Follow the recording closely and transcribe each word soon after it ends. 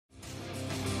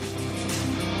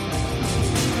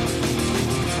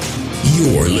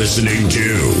You're listening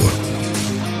to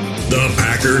the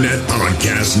Packernet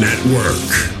Podcast Network.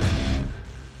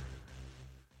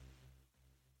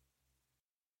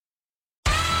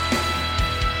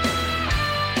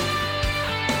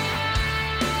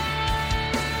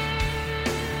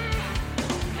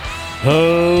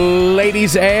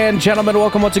 Ladies and gentlemen,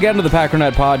 welcome once again to the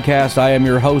Packernet Podcast. I am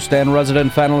your host and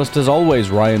resident panelist, as always,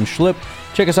 Ryan Schlip.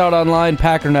 Check us out online,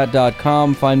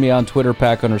 packernet.com. Find me on Twitter,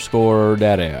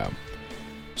 pack_dadam.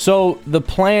 So the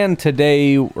plan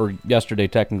today, or yesterday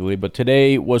technically, but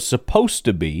today was supposed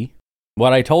to be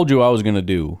what I told you I was going to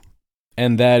do,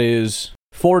 and that is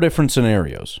 4 different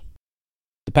scenarios.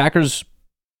 The Packers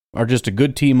are just a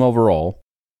good team overall,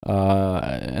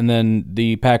 and then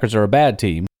the Packers are a bad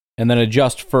team. And then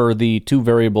adjust for the 2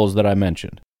 variables that I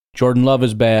mentioned. Jordan Love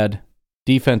is bad,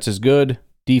 defense is good,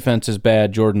 defense is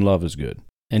bad, Jordan Love is good.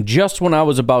 And just when I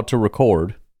was about to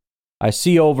record, I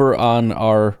see over on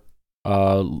our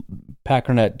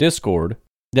Packernet Discord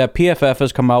that PFF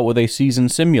has come out with a season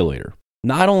simulator.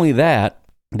 Not only that,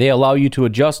 they allow you to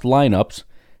adjust lineups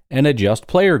and adjust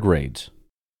player grades.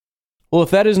 Well,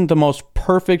 if that isn't the most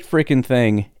perfect freaking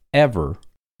thing ever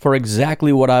for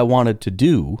exactly what I wanted to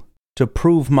do, to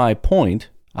prove my point,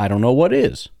 I don't know what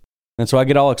is. And so I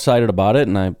get all excited about it,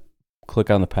 and I click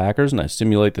on the Packers, and I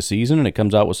simulate the season, and it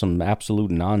comes out with some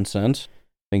absolute nonsense.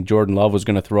 I think Jordan Love was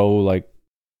going to throw like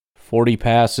 40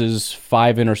 passes,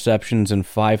 5 interceptions, and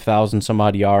 5,000 some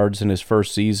odd yards in his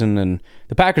first season, and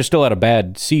the Packers still had a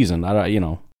bad season.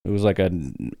 It was like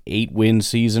an 8-win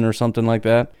season or something like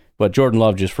that, but Jordan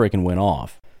Love just freaking went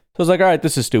off. So I was like, all right,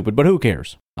 this is stupid, but who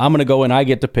cares? I'm going to go and I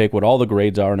get to pick what all the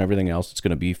grades are and everything else. It's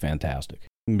going to be fantastic.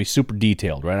 It's going to be super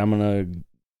detailed, right? I'm going to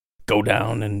go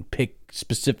down and pick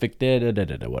specific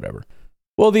whatever.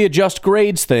 Well, the adjust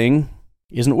grades thing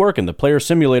isn't working. The player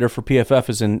simulator for PFF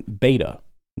is in beta.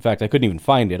 In fact, I couldn't even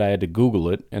find it. I had to Google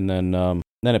it, and then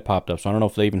it popped up. So I don't know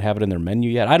if they even have it in their menu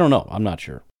yet. I don't know. I'm not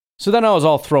sure. So then I was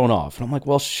all thrown off. And I'm like,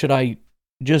 well, should I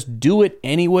just do it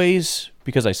anyways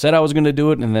because I said I was going to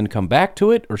do it and then come back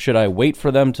to it? Or should I wait for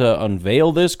them to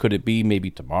unveil this? Could it be maybe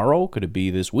tomorrow? Could it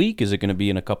be this week? Is it going to be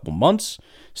in a couple months?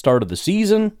 Start of the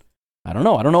season? I don't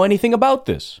know. I don't know anything about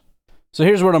this. So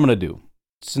here's what I'm going to do.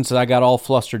 Since I got all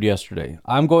flustered yesterday,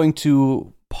 I'm going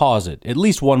to pause it at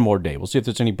least one more day. We'll see if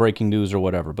there's any breaking news or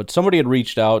whatever. But somebody had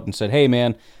reached out and said, hey,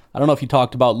 man, I don't know if you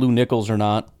talked about Lou Nichols or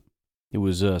not. It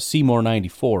was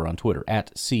Seymour94 on Twitter,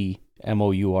 at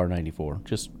CMOUR94.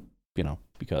 Just,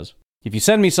 because. If you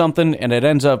send me something and it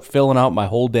ends up filling out my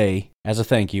whole day, as a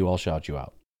thank you, I'll shout you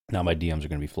out. Now my DMs are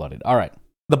going to be flooded. All right.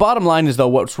 The bottom line is, though,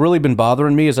 what's really been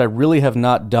bothering me is I really have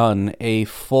not done a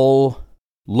full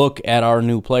look at our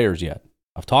new players yet.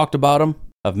 I've talked about them.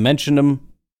 I've mentioned them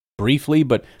briefly,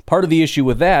 but part of the issue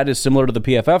with that is similar to the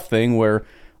PFF thing where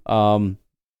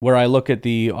I look at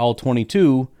the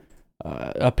All-22,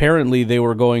 apparently they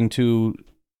were going to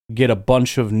get a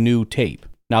bunch of new tape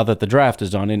now that the draft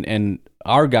is done, and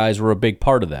our guys were a big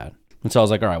part of that. And so I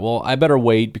was like, all right, well, I better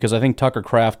wait because I think Tucker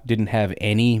Kraft didn't have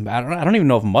any. I don't even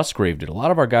know if Musgrave did. A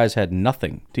lot of our guys had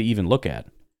nothing to even look at.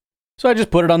 So I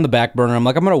just put it on the back burner. I'm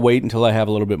like, I'm going to wait until I have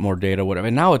a little bit more data, whatever.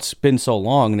 And now it's been so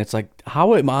long, and it's like,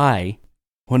 how am I,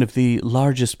 one of the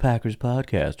largest Packers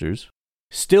podcasters,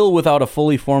 still without a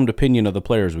fully formed opinion of the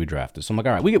players we drafted? So I'm like,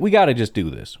 all right, we got to just do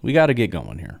this. We got to get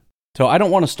going here. So I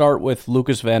don't want to start with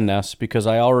Lucas Van Ness because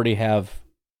I already have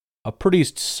a pretty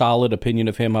solid opinion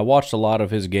of him. I watched a lot of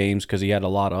his games because he had a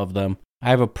lot of them. I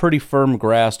have a pretty firm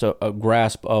grasp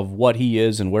of what he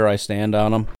is and where I stand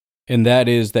on him. And that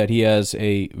is that he has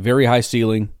a very high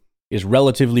ceiling, is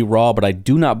relatively raw, but I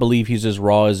do not believe he's as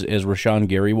raw as Rashawn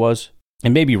Gary was.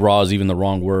 And maybe raw is even the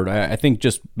wrong word. I think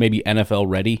just maybe NFL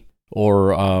ready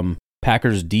or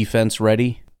Packers defense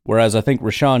ready. Whereas I think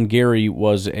Rashawn Gary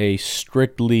was a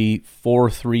strictly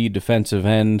 4-3 defensive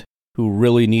end who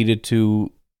really needed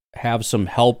to have some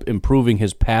help improving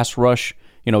his pass rush.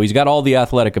 He's got all the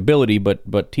athletic ability,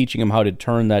 but teaching him how to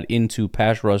turn that into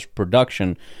pass rush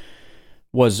production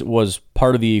was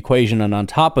part of the equation. And on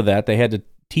top of that, they had to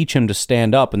teach him to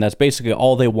stand up, and that's basically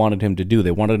all they wanted him to do.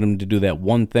 They wanted him to do that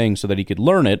one thing so that he could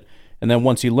learn it, and then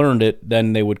once he learned it,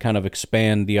 then they would kind of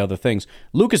expand the other things.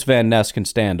 Lucas Van Ness can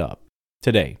stand up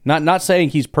today. Not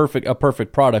saying he's a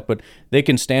perfect product, but they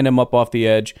can stand him up off the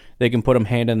edge, they can put him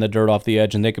hand in the dirt off the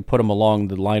edge, and they can put him along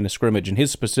the line of scrimmage. And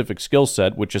his specific skill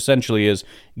set, which essentially is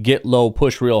get low,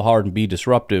 push real hard, and be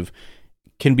disruptive,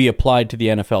 can be applied to the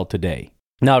NFL today.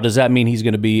 Now, does that mean he's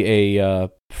going to be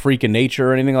a freak of nature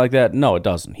or anything like that? No, it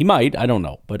doesn't. He might, I don't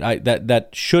know. But that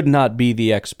should not be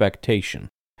the expectation.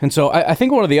 And so I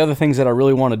think one of the other things that I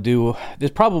really want to do,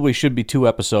 this probably should be 2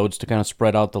 episodes to kind of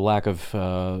spread out the lack of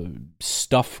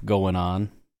stuff going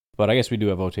on. But I guess we do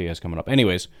have OTAs coming up.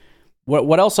 Anyways,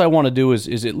 what else I want to do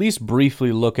is at least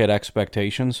briefly look at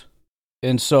expectations.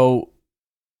 And so,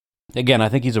 again, I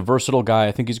think he's a versatile guy.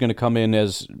 I think he's going to come in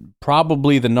as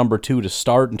probably the number 2 to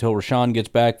start until Rashawn gets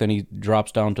back. Then he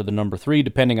drops down to the number 3,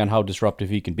 depending on how disruptive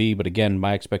he can be. But again,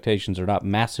 my expectations are not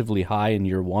massively high in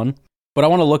year 1. But I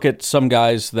want to look at some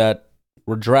guys that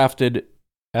were drafted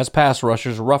as pass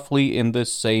rushers roughly in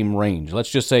this same range. Let's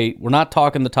just say we're not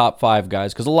talking the top 5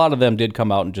 guys, because a lot of them did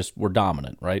come out and just were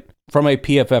dominant, right? From a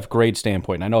PFF grade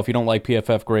standpoint. I know if you don't like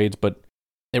PFF grades, but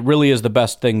it really is the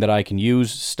best thing that I can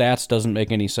use. Stats doesn't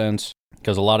make any sense,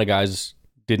 because a lot of guys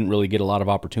didn't really get a lot of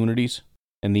opportunities.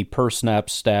 And the per snap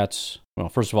stats, well,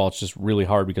 first of all, it's just really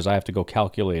hard because I have to go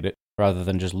calculate it rather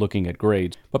than just looking at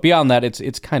grades. But beyond that,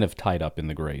 it's kind of tied up in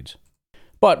the grades.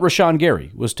 But Rashawn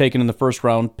Gary was taken in the first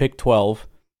round, pick 12.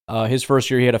 His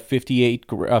first year, he had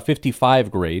a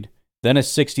 55 grade, then a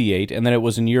 68, and then it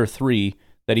was in year 3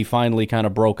 that he finally kind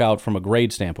of broke out from a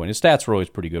grade standpoint. His stats were always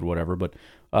pretty good, whatever, but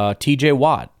TJ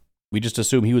Watt, we just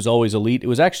assumed he was always elite. It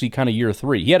was actually kind of year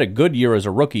 3. He had a good year as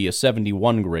a rookie, a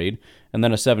 71 grade, and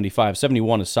then a 75.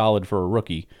 71 is solid for a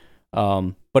rookie.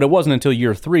 But it wasn't until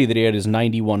year 3 that he had his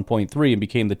 91.3 and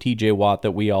became the TJ Watt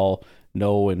that we all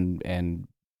know and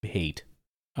hate.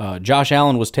 Josh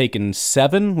Allen was taken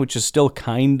 7, which is still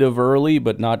kind of early,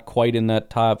 but not quite in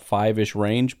that top 5-ish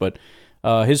range. But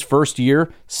his first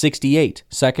year, 68.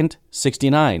 Second,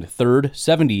 69. Third,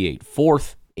 78.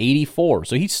 Fourth, 84.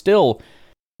 So he's still,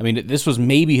 I mean, this was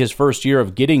maybe his first year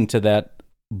of getting to that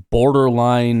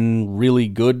borderline really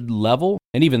good level.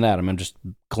 And even that, I mean, just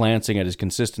glancing at his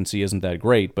consistency isn't that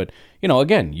great. But, you know,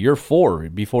 again, year 4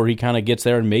 before he kind of gets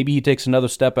there, and maybe he takes another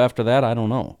step after that. I don't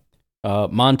know.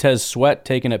 Montez Sweat,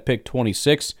 taken at pick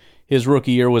 26. His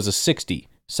rookie year was a 60.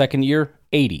 Second year,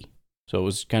 80. So it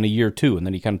was kind of year 2, and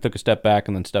then he kind of took a step back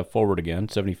and then stepped forward again,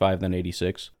 75, then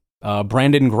 86.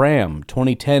 Brandon Graham,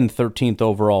 2010, 13th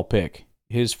overall pick.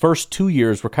 His first 2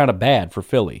 years were kind of bad for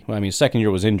Philly. Well, I mean, his second year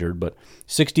was injured, but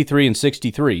 63 and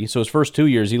 63. So his first 2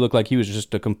 years, he looked like he was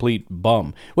just a complete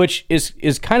bum, which is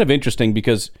kind of interesting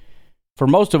because for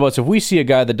most of us, if we see a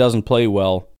guy that doesn't play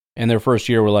well in their first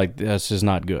year, we're like, this is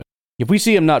not good. If we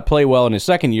see him not play well in his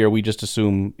second year, we just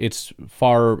assume it's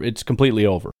completely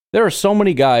over. There are so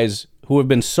many guys who have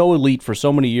been so elite for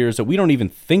so many years that we don't even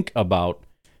think about.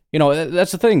 You know,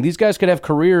 that's the thing. These guys could have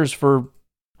careers for,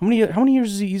 how many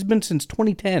years he's been since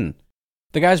 2010?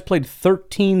 The guy's played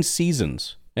 13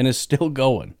 seasons and is still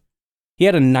going. He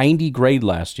had a 90 grade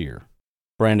last year,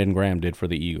 Brandon Graham did for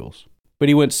the Eagles. But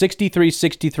he went 63,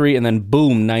 63, and then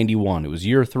boom, 91. It was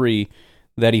year 3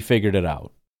 that he figured it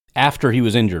out. After he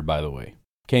was injured, by the way.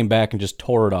 Came back and just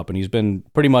tore it up, and he's been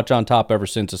pretty much on top ever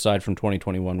since, aside from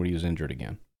 2021 when he was injured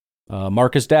again.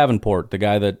 Marcus Davenport, the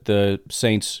guy that the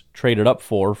Saints traded up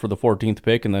for the 14th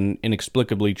pick and then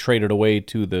inexplicably traded away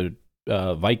to the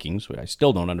Vikings. I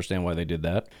still don't understand why they did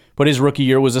that. But his rookie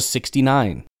year was a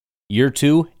 69. Year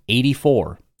 2,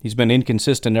 84. He's been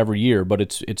inconsistent every year, but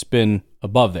it's been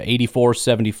above the 84,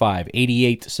 75,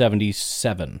 88,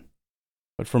 77.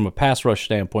 But from a pass rush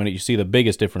standpoint, you see the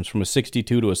biggest difference from a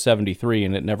 62 to a 73,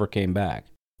 and it never came back.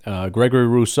 Gregory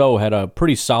Rousseau had a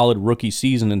pretty solid rookie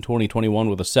season in 2021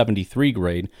 with a 73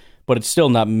 grade, but it's still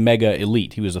not mega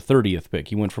elite. He was a 30th pick.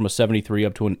 He went from a 73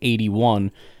 up to an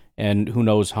 81, and who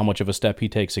knows how much of a step he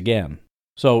takes again.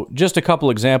 So just a couple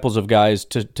examples of guys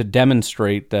to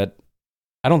demonstrate that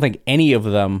I don't think any of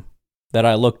them that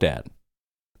I looked at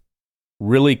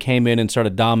really came in and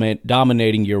started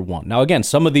dominating year 1. Now, again,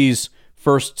 some of these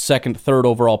first, second, third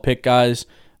overall pick guys,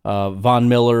 Von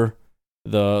Miller,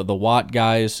 the Watt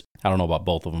guys, I don't know about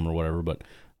both of them or whatever, but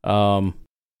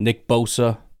Nick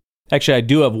Bosa. Actually, I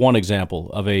do have one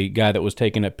example of a guy that was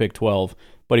taken at pick 12,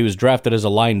 but he was drafted as a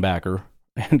linebacker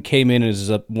and came in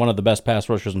as one of the best pass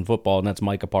rushers in football, and that's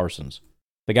Micah Parsons.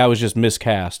 The guy was just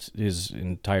miscast his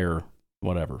entire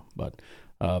whatever. But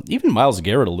even Myles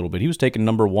Garrett a little bit. He was taken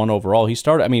number 1 overall. He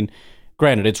started, I mean,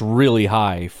 granted, it's really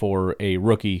high for a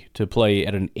rookie to play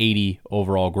at an 80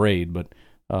 overall grade, but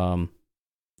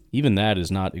even that is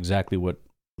not exactly what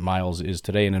Myles is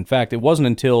today. And in fact, it wasn't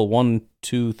until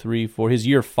 4 his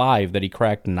year 5 that he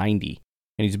cracked 90.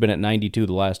 And he's been at 92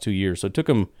 the last 2 years. So it took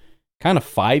him kind of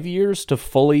 5 years to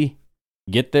fully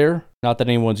get there. Not that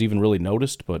anyone's even really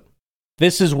noticed, but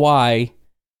this is why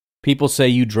people say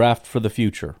you draft for the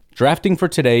future. Drafting for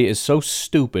today is so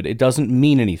stupid, it doesn't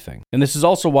mean anything. And this is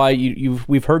also why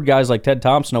we've heard guys like Ted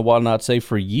Thompson and whatnot say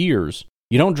for years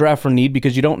You don't draft for need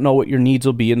because you don't know what your needs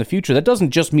will be in the future. That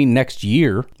doesn't just mean next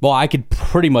year. Well, I could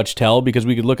pretty much tell because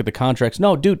we could look at the contracts.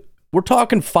 No, dude, we're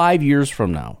talking 5 years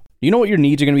from now. You know what your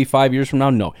needs are going to be 5 years from now?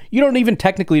 No. You don't even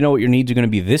technically know what your needs are going to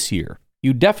be this year.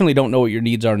 You definitely don't know what your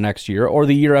needs are next year or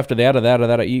the year after that or that or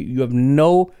that. You have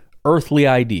no earthly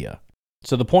idea.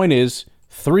 So the point is,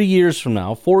 3 years from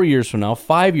now, 4 years from now,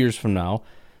 5 years from now,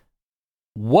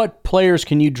 what players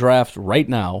can you draft right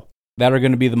now that are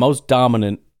going to be the most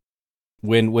dominant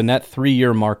when that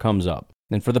 3-year mark comes up?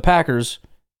 And for the Packers,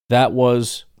 that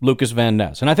was Lucas Van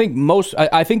Ness. And I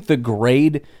think the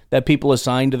grade that people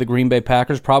assign to the Green Bay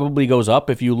Packers probably goes up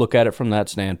if you look at it from that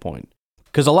standpoint.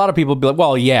 Because a lot of people be like,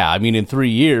 well, yeah, I mean, in 3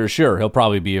 years, sure, he'll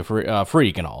probably be a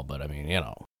freak and all, but I mean,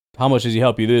 how much does he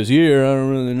help you this year? I don't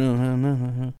really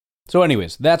know. So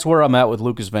anyways, that's where I'm at with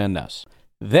Lucas Van Ness.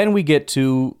 Then we get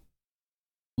to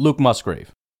Luke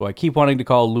Musgrave, who I keep wanting to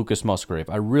call Lucas Musgrave.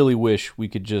 I really wish we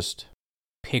could just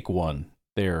pick one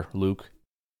there, Luke.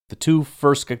 The 2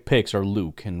 first picks are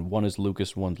Luke, and one is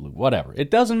Lucas, one's Luke. Whatever.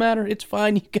 It doesn't matter. It's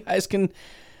fine. You guys can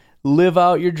live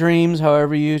out your dreams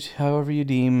however you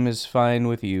deem is fine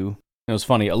with you. It was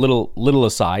funny. A little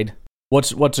aside.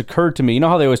 What's occurred to me, you know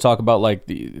how they always talk about like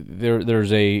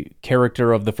there's a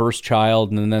character of the first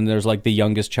child, and then there's like the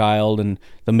youngest child and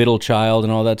the middle child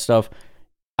and all that stuff.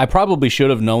 I probably should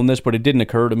have known this, but it didn't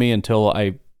occur to me until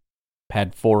I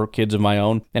had 4 kids of my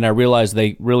own, and I realized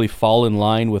they really fall in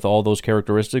line with all those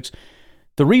characteristics.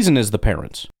 The reason is the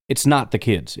parents. It's not the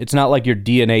kids. It's not like your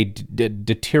DNA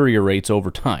deteriorates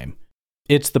over time.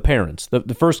 It's the parents.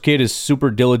 The first kid is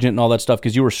super diligent and all that stuff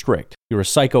because you were strict. You're a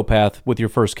psychopath with your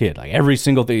first kid. Like every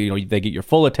single thing, they get your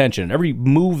full attention. Every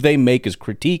move they make is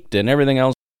critiqued and everything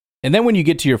else. And then when you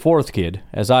get to your 4th kid,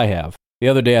 as I have, the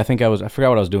other day I forgot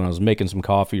what I was doing. I was making some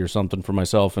coffee or something for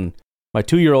myself, and my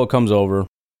 2-year-old comes over,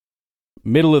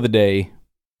 middle of the day,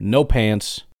 no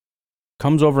pants,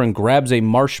 comes over and grabs a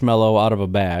marshmallow out of a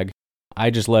bag. I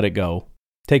just let it go.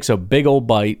 Takes a big old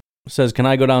bite. Says, can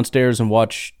I go downstairs and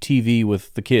watch TV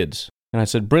with the kids? And I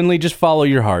said, Brindley, just follow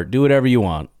your heart. Do whatever you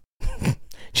want.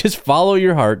 Just follow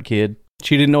your heart, kid.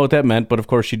 She didn't know what that meant, but of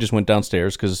course she just went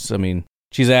downstairs because, I mean,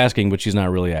 she's asking, but she's not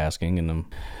really asking. And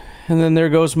then there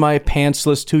goes my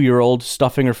pantsless 2-year-old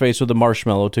stuffing her face with a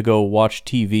marshmallow to go watch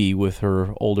TV with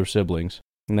her older siblings.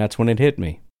 And that's when it hit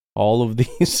me. All of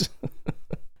these.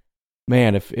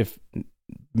 Man, if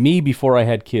me before I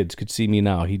had kids could see me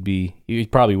now, he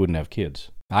probably wouldn't have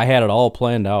kids. I had it all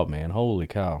planned out, man. Holy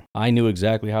cow. I knew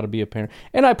exactly how to be a parent.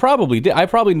 And I probably did. I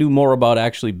probably knew more about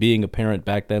actually being a parent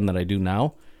back then than I do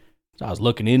now. So I was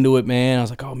looking into it, man. I was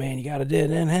like, oh, man, you got to do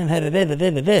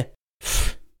it.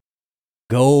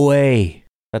 Go away.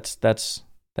 That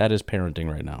is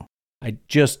parenting right now. I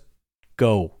just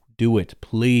go. Do it.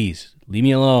 Please. Leave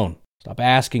me alone. Stop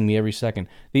asking me every second.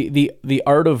 The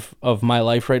art of my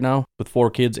life right now, with 4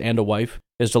 kids and a wife,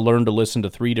 is to learn to listen to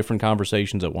 3 different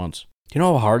conversations at once. Do you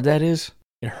know how hard that is?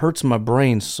 It hurts my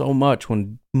brain so much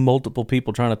when multiple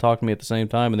people trying to talk to me at the same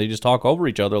time and they just talk over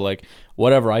each other like,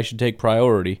 whatever, I should take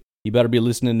priority. You better be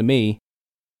listening to me.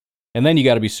 And then you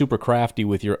got to be super crafty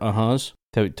with your uh-huhs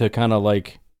to kind of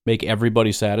like make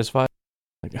everybody satisfied.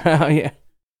 Like, oh yeah,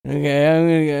 okay, I'm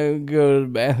going to go to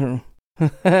the bathroom.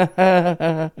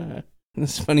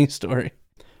 This is a funny story.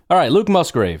 All right, Luke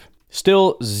Musgrave.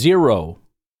 Still 0.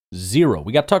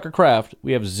 We got Tucker Kraft.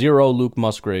 We have 0 Luke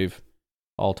Musgrave.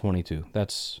 All 22.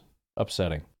 That's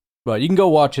upsetting. But you can go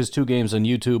watch his 2 games on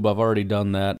YouTube. I've already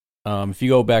done that. If you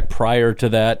go back prior to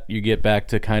that, you get back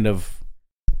to kind of,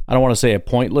 I don't want to say a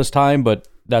pointless time, but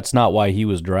that's not why he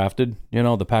was drafted. You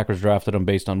know, the Packers drafted him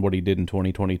based on what he did in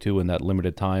 2022 in that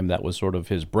limited time. That was sort of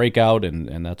his breakout,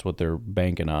 and that's what they're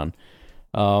banking on.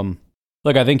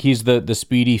 Look, I think he's the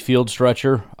speedy field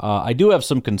stretcher. I do have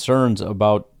some concerns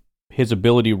about his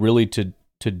ability really to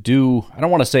do, I don't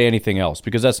want to say anything else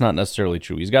because that's not necessarily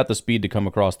true. He's got the speed to come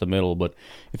across the middle, but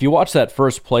if you watch that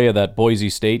first play of that Boise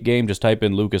State game, just type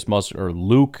in Luke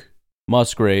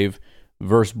Musgrave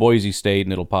versus Boise State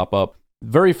and it'll pop up.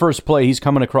 Very first play, he's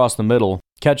coming across the middle,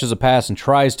 catches a pass and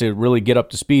tries to really get up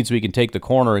to speed so he can take the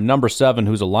corner. And number 7,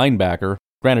 who's a linebacker,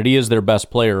 granted he is their best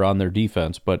player on their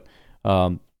defense, but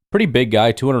pretty big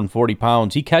guy, 240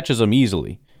 pounds. He catches them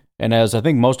easily. And as I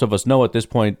think most of us know at this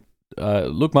point,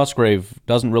 Luke Musgrave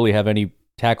doesn't really have any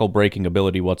tackle breaking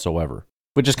ability whatsoever,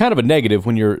 which is kind of a negative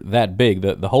when you're that big.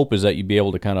 The hope is that you'd be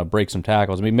able to kind of break some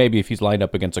tackles. I mean, maybe if he's lined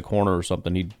up against a corner or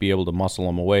something, he'd be able to muscle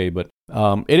him away. But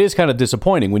it is kind of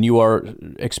disappointing when you are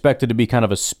expected to be kind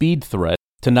of a speed threat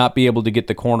to not be able to get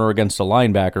the corner against a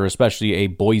linebacker, especially a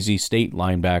Boise State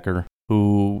linebacker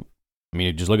who, I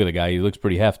mean, just look at the guy. He looks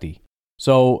pretty hefty.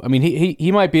 So, I mean,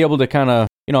 he might be able to kind of,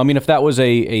 if that was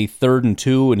a 3rd and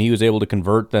 2 and he was able to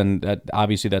convert, then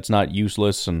obviously that's not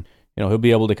useless, and he'll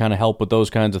be able to kind of help with those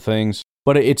kinds of things.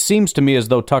 But it seems to me as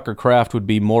though Tucker Kraft would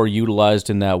be more utilized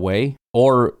in that way,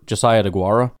 or Josiah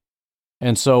DeGuara.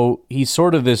 And so he's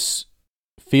sort of this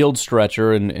field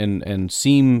stretcher and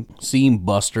seam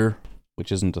buster,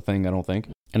 which isn't a thing, I don't think.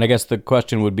 And I guess the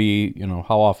question would be,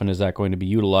 how often is that going to be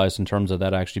utilized in terms of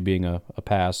that actually being a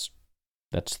pass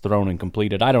that's thrown and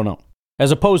completed? I don't know.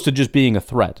 As opposed to just being a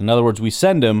threat. In other words, we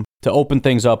send him to open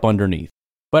things up underneath.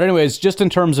 But anyways, just in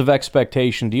terms of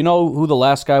expectation, do you know who the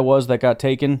last guy was that got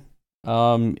taken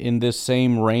in this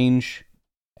same range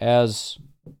as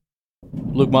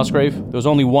Luke Musgrave? There was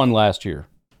only one last year.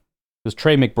 It was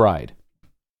Trey McBride.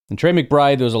 And Trey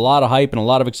McBride, there was a lot of hype and a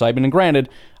lot of excitement. And granted,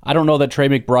 I don't know that Trey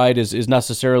McBride is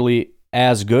necessarily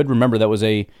as good. Remember, that was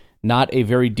not a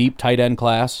very deep tight end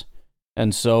class.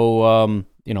 And so,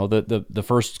 the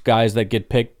first guys that get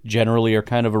picked generally are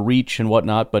kind of a reach and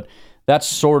whatnot. But that's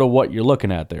sort of what you're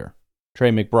looking at there.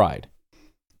 Trey McBride.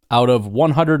 Out of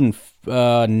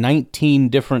 119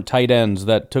 different tight ends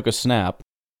that took a snap,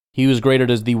 he was graded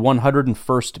as the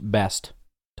 101st best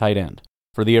tight end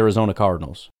for the Arizona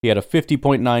Cardinals. He had a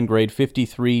 50.9 grade,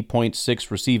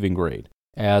 53.6 receiving grade,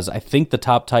 as I think the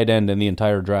top tight end in the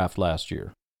entire draft last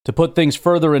year. To put things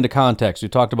further into context, we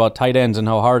talked about tight ends and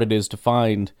how hard it is to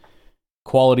find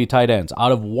quality tight ends.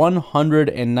 Out of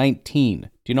 119, do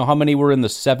you know how many were in the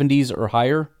 70s or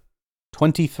higher?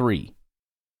 23.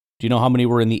 Do you know how many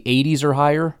were in the 80s or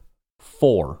higher?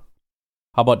 4.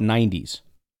 How about 90s?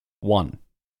 1.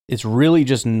 It's really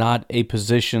just not a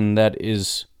position that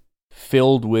is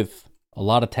filled with a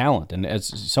lot of talent. And as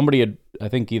somebody had, I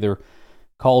think, either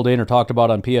called in or talked about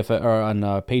on PF or on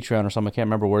Patreon or something, I can't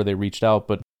remember where they reached out,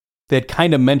 but they had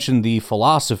kind of mentioned the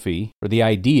philosophy or the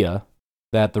idea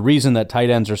that the reason that tight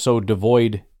ends are so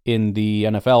devoid in the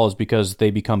NFL is because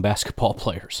they become basketball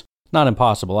players. Not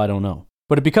impossible, I don't know.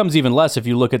 But it becomes even less if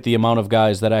you look at the amount of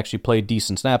guys that actually played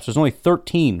decent snaps. There's only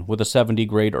 13 with a 70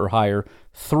 grade or higher,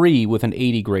 3 with an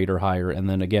 80 grade or higher, and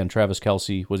then again, Travis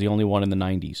Kelce was the only one in the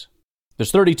 90s.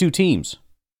 There's 32 teams.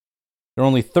 There are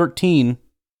only 13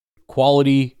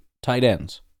 quality tight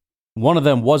ends. One of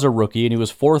them was a rookie, and he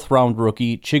was 4th-round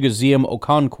rookie, Chigoziem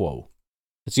Okonkwo.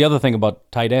 That's the other thing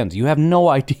about tight ends. You have no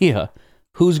idea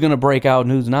who's going to break out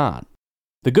and who's not.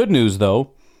 The good news,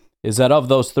 though, is that of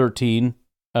those 13,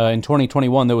 in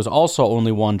 2021, there was also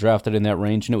only one drafted in that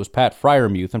range, and it was Pat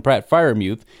Freiermuth. And Pat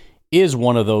Freiermuth is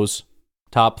one of those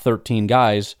top 13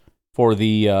 guys for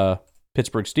the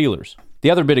Pittsburgh Steelers. The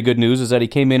other bit of good news is that he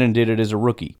came in and did it as a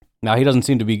rookie. Now, he doesn't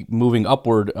seem to be moving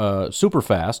upward super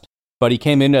fast, but he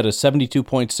came in at a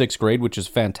 72.6 grade, which is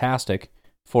fantastic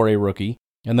for a rookie,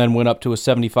 and then went up to a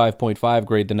 75.5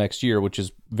 grade the next year, which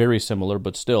is very similar,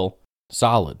 but still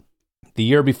solid. The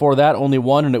year before that, only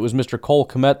one, and it was Mr. Cole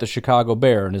Kmet, the Chicago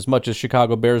Bear. And as much as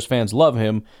Chicago Bears fans love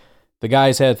him, the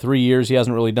guy's had 3 years, he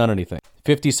hasn't really done anything.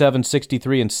 57,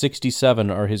 63, and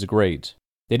 67 are his grades.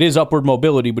 It is upward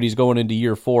mobility, but he's going into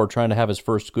year 4, trying to have his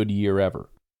first good year ever.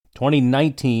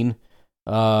 2019,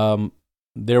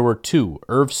 there were 2,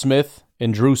 Irv Smith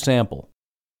and Drew Sample.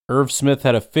 Irv Smith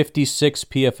had a 56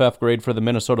 PFF grade for the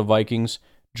Minnesota Vikings.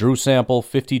 Drew Sample,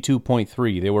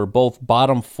 52.3. They were both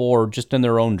bottom 4 just in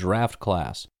their own draft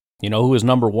class. You know who was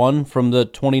number 1 from the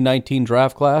 2019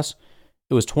 draft class?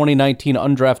 It was 2019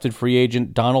 undrafted free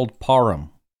agent Donald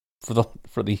Parham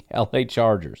for the LA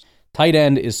Chargers. Tight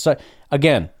end is,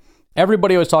 again,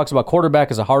 everybody always talks about quarterback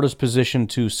as the hardest position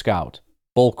to scout.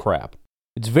 Bull crap.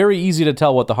 It's very easy to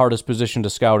tell what the hardest position to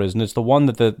scout is, and it's the one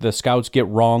that the scouts get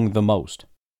wrong the most.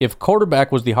 If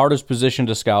quarterback was the hardest position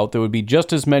to scout, there would be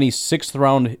just as many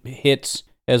 6th-round hits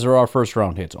as there are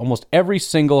first-round hits. Almost every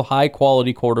single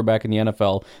high-quality quarterback in the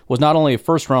NFL was not only a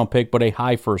first-round pick, but a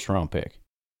high first-round pick.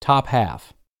 Top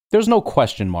half. There's no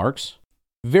question marks.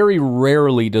 Very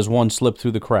rarely does one slip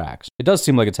through the cracks. It does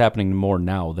seem like it's happening more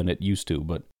now than it used to,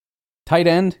 but tight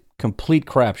end, complete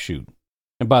crapshoot.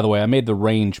 And by the way, I made the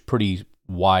range pretty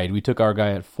wide. We took our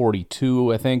guy at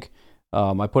 42, I think.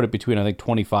 I put it between, I think,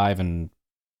 25 and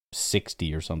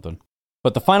 60 or something.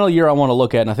 But the final year I want to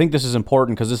look at, and I think this is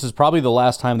important because this is probably the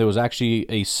last time there was actually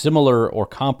a similar or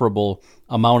comparable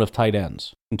amount of tight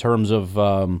ends in terms of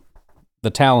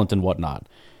the talent and whatnot.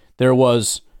 There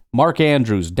was Mark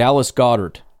Andrews, Dallas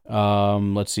Goedert,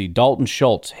 Dalton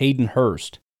Schultz, Hayden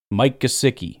Hurst, Mike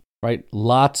Gesicki, right?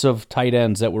 Lots of tight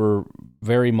ends that were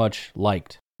very much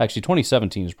liked. Actually,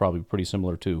 2017 is probably pretty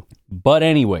similar too. But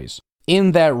anyways,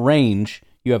 in that range,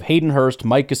 you have Hayden Hurst,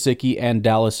 Mike Gesicki, and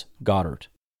Dallas Goedert.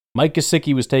 Mike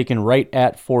Gesicki was taken right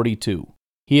at 42.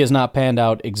 He has not panned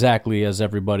out exactly as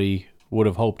everybody would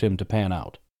have hoped him to pan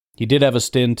out. He did have a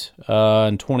stint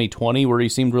in 2020 where he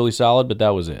seemed really solid, but that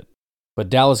was it. But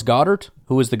Dallas Goedert,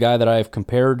 who is the guy that I have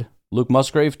compared Luke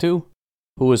Musgrave to,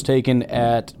 who was taken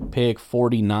at pick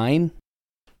 49,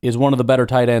 is one of the better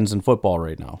tight ends in football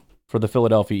right now for the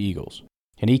Philadelphia Eagles.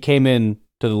 And he came in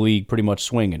to the league pretty much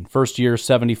swinging. First year,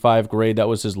 75 grade. That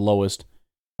was his lowest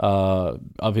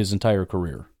of his entire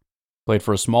career. Played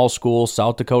for a small school,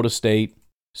 South Dakota State,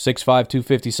 6'5",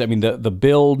 257. I mean, the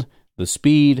build, the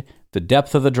speed, the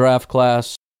depth of the draft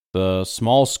class, the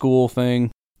small school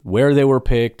thing, where they were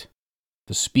picked,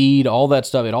 the speed, all that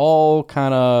stuff, it all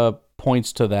kind of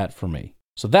points to that for me.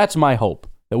 So that's my hope,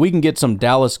 that we can get some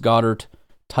Dallas Goedert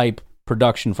type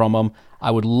production from him.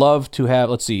 I would love to have,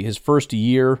 let's see, his first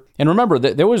year. And remember,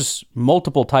 there was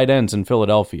multiple tight ends in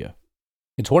Philadelphia.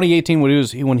 In 2018,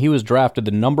 when he was drafted,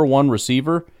 the number one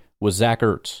receiver was Zach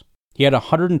Ertz. He had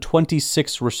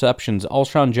 126 receptions.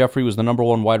 Alshon Jeffrey was the number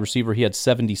one wide receiver. He had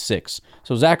 76.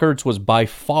 So Zach Ertz was by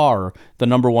far the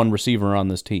number one receiver on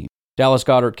this team. Dallas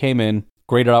Goedert came in,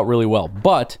 graded out really well,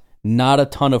 but not a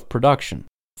ton of production.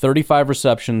 35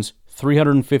 receptions,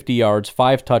 350 yards,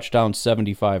 5 touchdowns,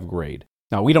 75 grade.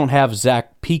 Now, we don't have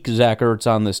peak Zach Ertz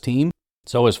on this team.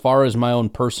 So as far as my own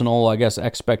personal, I guess,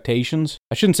 expectations,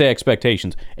 I shouldn't say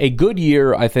expectations. A good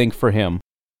year, I think, for him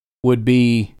would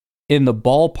be in the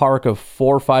ballpark of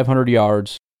 400 or 500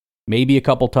 yards, maybe a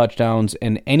couple touchdowns,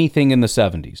 and anything in the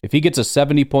 70s. If he gets a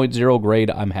 70.0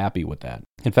 grade, I'm happy with that.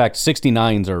 In fact,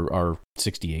 69s are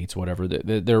 68s, whatever.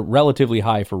 They're relatively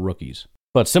high for rookies.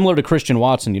 But similar to Christian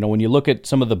Watson, when you look at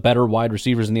some of the better wide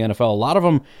receivers in the NFL, a lot of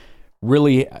them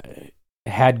really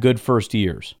had good first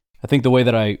years. I think the way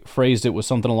that I phrased it was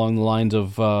something along the lines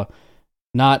of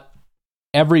not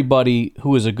everybody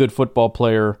who is a good football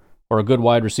player or a good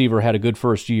wide receiver had a good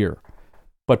first year,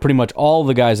 but pretty much all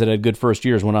the guys that had good first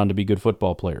years went on to be good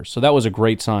football players. So that was a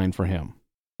great sign for him.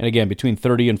 And again, between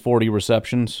 30 and 40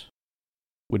 receptions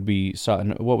would be,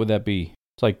 what would that be?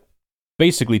 It's like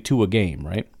basically 2 a game,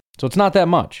 right? So it's not that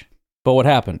much. But what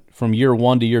happened? From year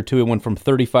 1 to year 2, it went from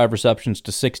 35 receptions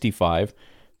to 65,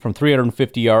 from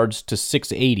 350 yards to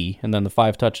 680, and then the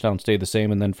 5 touchdowns stayed the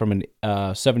same, and then from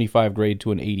a 75 grade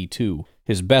to an 82.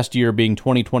 His best year being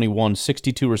 2021,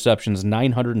 62 receptions,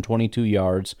 922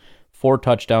 yards, 4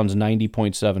 touchdowns,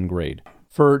 90.7 grade.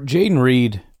 For Jayden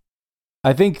Reed,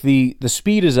 I think the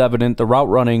speed is evident, the route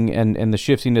running and the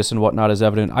shiftiness and whatnot is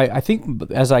evident. I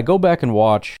think as I go back and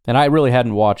watch, and I really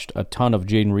hadn't watched a ton of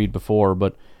Jayden Reed before,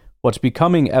 but what's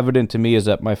becoming evident to me is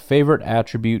that my favorite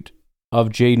attribute of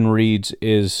Jayden Reed's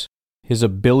is his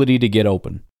ability to get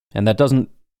open. And that doesn't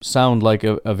sound like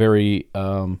a very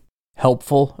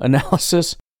helpful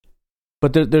analysis,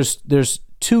 but there's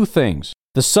 2 things.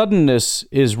 The suddenness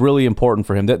is really important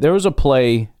for him. There was a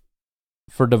play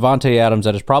for Davante Adams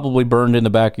that is probably burned in the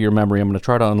back of your memory. I'm going to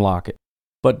try to unlock it.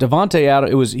 But Davante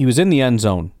Adams, he was in the end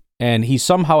zone, and he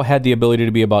somehow had the ability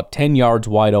to be about 10 yards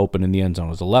wide open in the end zone. It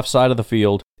was the left side of the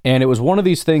field, and it was one of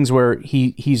these things where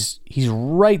he's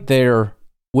right there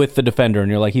with the defender,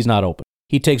 and you're like, he's not open.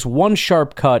 He takes one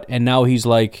sharp cut, and now he's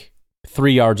like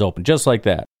 3 yards open, just like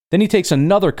that. Then he takes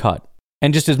another cut,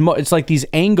 and just it's like these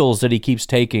angles that he keeps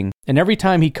taking. And every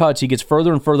time he cuts, he gets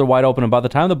further and further wide open. And by the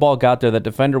time the ball got there, that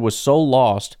defender was so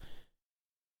lost.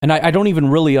 And I don't even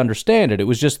really understand it. It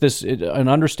was just an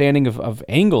understanding of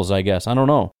angles, I guess. I don't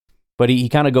know. But he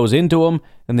kind of goes into him,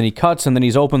 and then he cuts, and then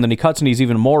he's open, then he cuts, and he's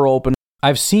even more open.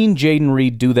 I've seen Jayden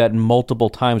Reed do that multiple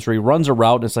times where he runs a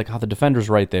route, and it's like, the defender's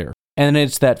right there. And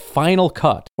it's that final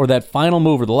cut or that final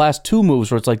move or the last 2 moves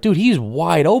where it's like, dude, he's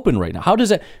wide open right now. How does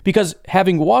that? Because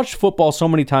having watched football so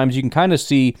many times, you can kind of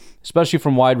see, especially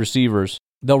from wide receivers,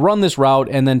 they'll run this route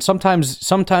and then sometimes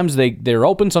they're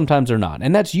open, sometimes they're not.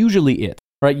 And that's usually it,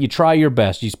 right? You try your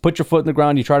best. You put your foot in the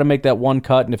ground, you try to make that one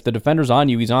cut, and if the defender's on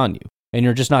you, he's on you. And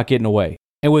you're just not getting away.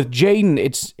 And with Jayden,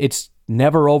 it's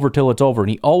never over till it's over.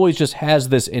 And he always just has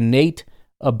this innate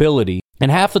ability. And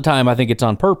half the time, I think it's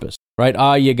on purpose,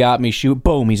 right? You got me, shoot,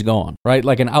 boom, he's gone, right?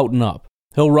 Like an out and up.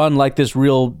 He'll run like this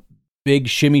real big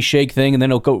shimmy shake thing, and then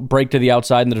he'll go break to the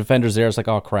outside, and the defender's there. It's like,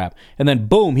 oh, crap. And then,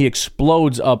 boom, he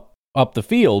explodes up the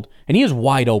field, and he is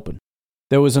wide open.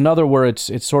 There was another where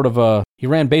it's sort of he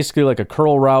ran basically like a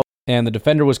curl route, and the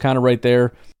defender was kind of right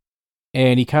there,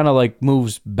 and he kind of like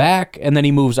moves back, and then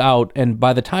he moves out, and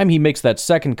by the time he makes that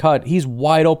second cut, he's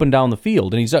wide open down the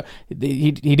field, and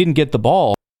he didn't get the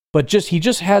ball. But he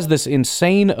just has this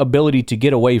insane ability to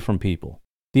get away from people.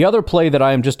 The other play that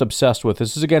I am just obsessed with,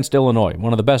 this is against Illinois,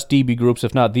 one of the best DB groups,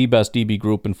 if not the best DB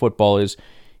group in football, is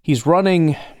he's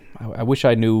running, I wish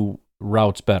I knew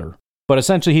routes better, but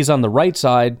essentially he's on the right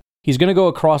side. He's going to go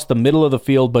across the middle of the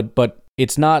field, but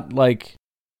it's not like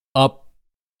up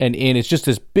and in. It's just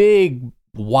this big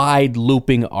wide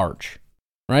looping arch,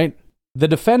 right? The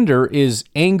defender is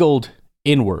angled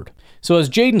inward. So as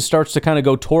Jaden starts to kind of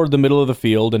go toward the middle of the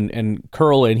field and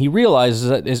curl in, he realizes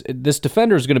that this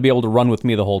defender is going to be able to run with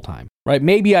me the whole time, right?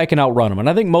 Maybe I can outrun him. And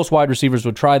I think most wide receivers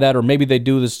would try that, or maybe they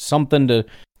do this something to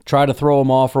try to throw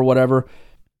him off or whatever.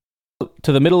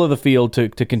 To the middle of the field to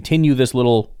continue this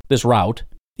route.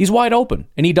 He's wide open,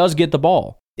 and he does get the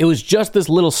ball. It was just this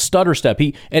little stutter step.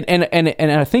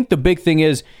 And I think the big thing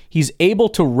is he's able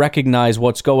to recognize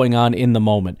what's going on in the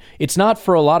moment. It's not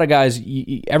for a lot of guys,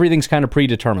 everything's kind of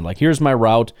predetermined. Like, here's my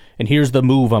route, and here's the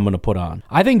move I'm going to put on.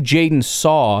 I think Jaden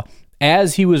saw,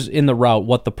 as he was in the route,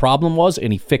 what the problem was,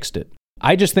 and he fixed it.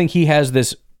 I just think he has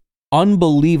this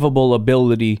unbelievable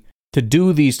ability to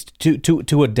do these,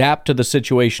 to adapt to the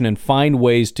situation and find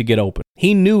ways to get open.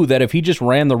 He knew that if he just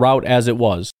ran the route as it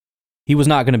was, he was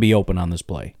not going to be open on this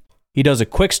play. He does a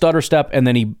quick stutter step, and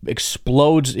then he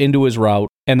explodes into his route,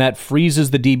 and that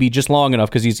freezes the DB just long enough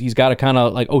because he's got to kind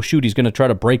of like, oh shoot, he's going to try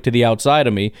to break to the outside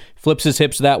of me, flips his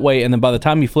hips that way, and then by the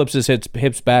time he flips his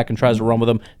hips back and tries to run with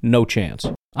them, no chance.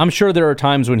 I'm sure there are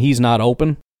times when he's not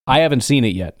open. I haven't seen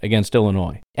it yet against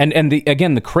Illinois. And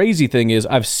the crazy thing is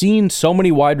I've seen so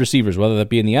many wide receivers, whether that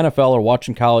be in the NFL or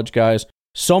watching college guys,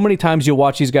 so many times you'll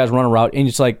watch these guys run a route and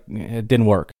it's like, it didn't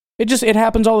work. It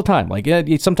happens all the time. Like,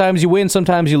 sometimes you win,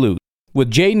 sometimes you lose.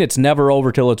 With Jaden, it's never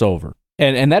over till it's over.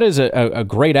 And that is a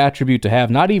great attribute to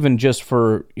have, not even just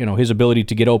for, his ability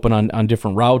to get open on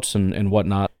different routes and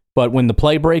whatnot, but when the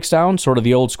play breaks down, sort of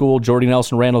the old school Jordy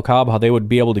Nelson, Randall Cobb, how they would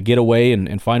be able to get away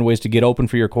and find ways to get open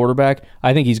for your quarterback,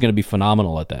 I think he's going to be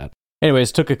phenomenal at that.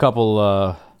 Anyways, took a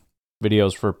couple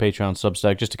videos for Patreon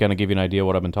Substack just to kind of give you an idea of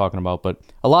what I've been talking about, but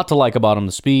a lot to like about him: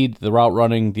 the speed, the route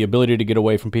running, the ability to get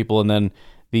away from people, and then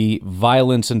the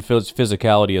violence and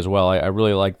physicality as well. I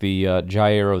really like the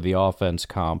Jair of the offense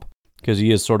comp because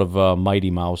he is sort of a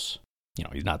Mighty Mouse.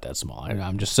 He's not that small.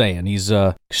 I'm just saying, he's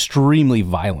extremely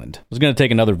violent. I was going to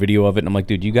take another video of it, and I'm like,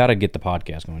 dude, you got to get the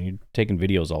podcast going. You're taking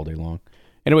videos all day long.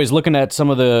 Anyways, looking at some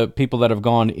of the people that have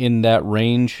gone in that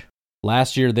range,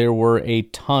 last year there were a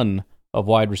ton of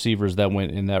wide receivers that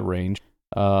went in that range.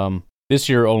 This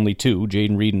year, only two,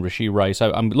 Jaden Reed and Rashee Rice.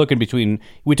 I'm looking between,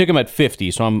 we took him at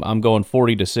 50, so I'm going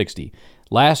 40 to 60.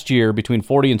 Last year, between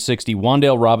 40 and 60,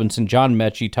 Wan'Dale Robinson, John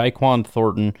Mechie, Tyquan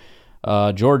Thornton,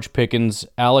 George Pickens,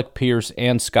 Alec Pierce,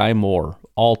 and Sky Moore,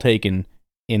 all taken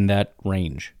in that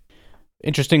range.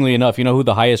 Interestingly enough, you know who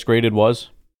the highest graded was?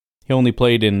 He only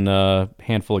played in a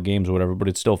handful of games or whatever, but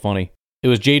it's still funny. It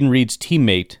was Jaden Reed's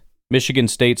teammate, Michigan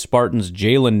State Spartans'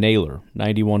 Jalen Naylor,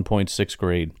 91.6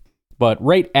 grade. But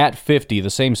right at 50, the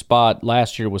same spot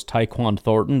last year was Tyquan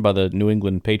Thornton by the New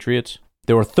England Patriots.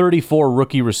 There were 34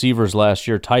 rookie receivers last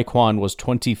year. Tyquan was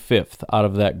 25th out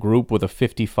of that group with a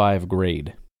 55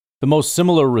 grade. The most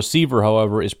similar receiver,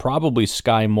 however, is probably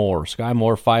Sky Moore. Sky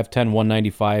Moore, 5'10",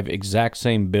 195, exact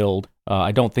same build.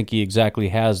 I don't think he exactly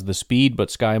has the speed,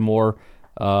 but Sky Moore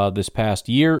this past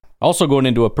year. Also going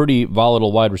into a pretty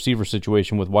volatile wide receiver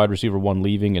situation with wide receiver one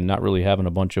leaving and not really having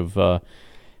a bunch of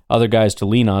other guys to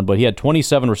lean on, but he had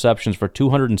 27 receptions for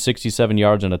 267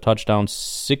 yards and a touchdown,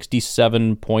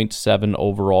 67.7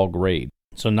 overall grade.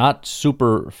 So not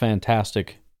super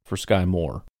fantastic for Sky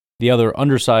Moore. The other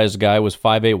undersized guy was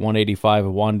 5'8", 185,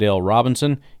 Wan'Dale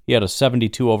Robinson. He had a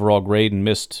 72 overall grade and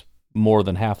missed more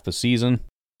than half the season.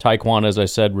 Tyquan, as I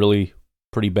said, really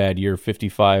pretty bad year,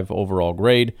 55 overall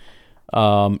grade.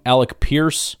 Alec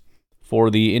Pierce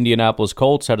for the Indianapolis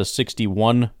Colts had a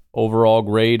 61 overall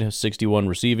grade, 61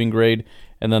 receiving grade.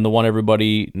 And then the one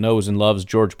everybody knows and loves,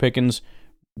 George Pickens,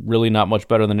 really not much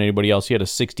better than anybody else. He had a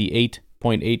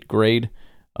 68.8 grade.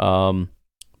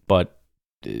 But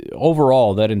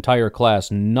overall, that entire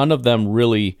class, none of them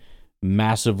really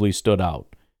massively stood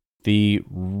out. The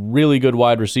really good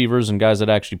wide receivers and guys that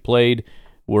actually played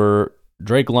were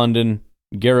Drake London,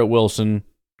 Garrett Wilson,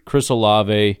 Chris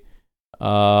Olave,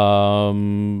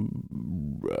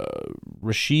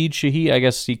 Rashid Shahi, I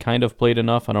guess he kind of played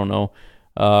enough, I don't know.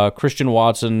 Christian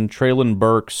Watson, Traylon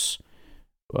Burks.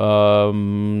 That's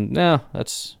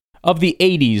of the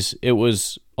 80s, it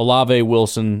was Olave,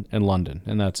 Wilson, and London,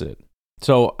 and that's it.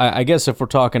 So I guess if we're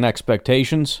talking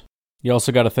expectations, you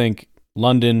also got to think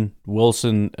London,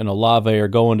 Wilson, and Olave are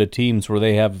going to teams where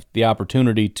they have the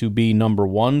opportunity to be number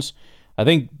ones. I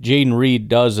think Jaden Reed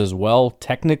does as well,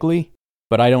 technically,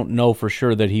 but I don't know for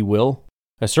sure that he will.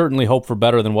 I certainly hope for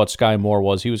better than what Sky Moore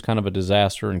was. He was kind of a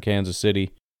disaster in Kansas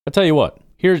City. I'll tell you what,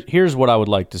 here's what I would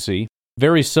like to see.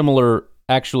 Very similar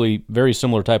type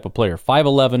of player.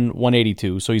 5'11",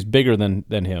 182, so he's bigger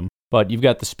than him. But you've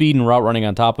got the speed and route running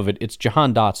on top of it. It's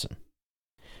Jahan Dotson.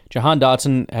 Jahan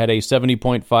Dotson had a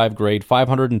 70.5 grade,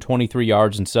 523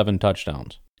 yards and 7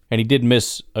 touchdowns. And he did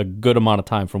miss a good amount of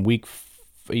time from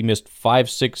he missed 5,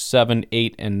 6, 7,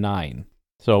 8, and 9.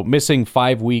 So missing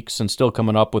 5 weeks and still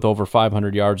coming up with over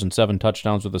 500 yards and 7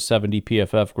 touchdowns with a 70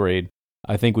 PFF grade,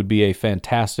 I think would be a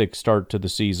fantastic start to the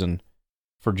season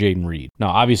for Jaden Reed. Now,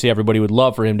 obviously, everybody would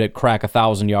love for him to crack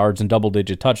 1,000 yards and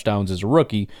double-digit touchdowns as a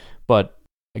rookie, but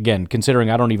again, considering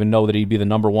I don't even know that he'd be the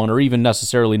number 1 or even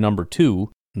necessarily number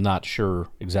 2, I'm not sure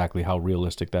exactly how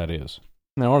realistic that is.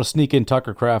 And I want to sneak in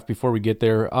Tucker Kraft before we get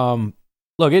there.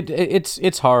 Look,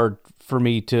 it's hard for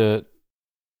me to...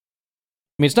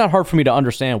 it's not hard for me to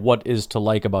understand what is to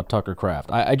like about Tucker Kraft.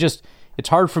 It's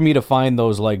hard for me to find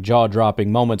those like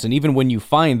jaw-dropping moments, and even when you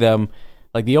find them,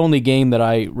 like the only game that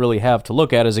I really have to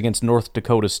look at is against North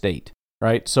Dakota State,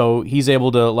 right? So he's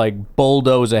able to like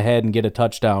bulldoze ahead and get a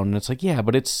touchdown, and it's like, yeah,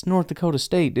 but it's North Dakota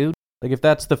State, dude. Like if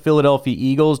that's the Philadelphia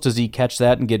Eagles, does he catch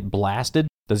that and get blasted?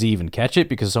 Does he even catch it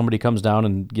because somebody comes down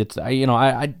and gets,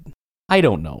 I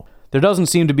don't know. There doesn't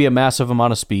seem to be a massive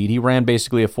amount of speed. He ran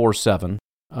basically a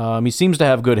 4.7. He seems to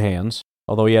have good hands,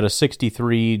 although he had a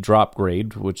 63 drop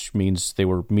grade, which means they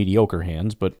were mediocre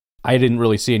hands, but I didn't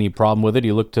really see any problem with it.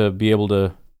 He looked to be able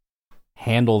to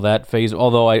handle that phase,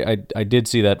 although I did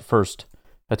see that first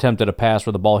attempt at a pass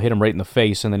where the ball hit him right in the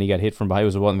face, and then he got hit from behind. It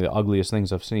was one of the ugliest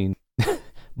things I've seen.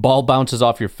 Ball bounces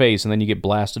off your face, and then you get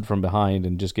blasted from behind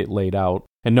and just get laid out.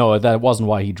 And no, that wasn't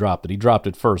why he dropped it. He dropped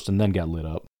it first and then got lit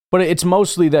up. But it's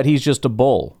mostly that he's just a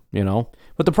bull, you know?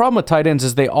 But the problem with tight ends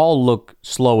is they all look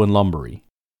slow and lumbery.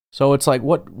 So it's like,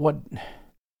 what?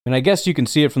 And I guess you can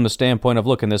see it from the standpoint of,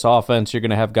 look, in this offense, you're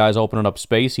going to have guys opening up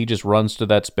space. He just runs to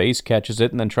that space, catches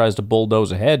it, and then tries to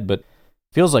bulldoze ahead. But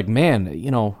feels like, man,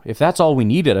 you know, if that's all we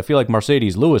needed, I feel like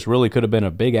Mercedes Lewis really could have been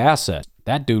a big asset.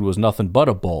 That dude was nothing but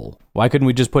a bull. Why couldn't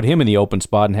we just put him in the open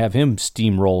spot and have him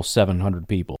steamroll 700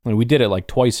 people? I mean, we did it like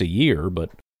twice a year,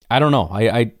 but I don't know.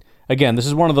 Again, this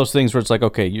is one of those things where it's like,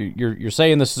 okay, you're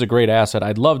saying this is a great asset.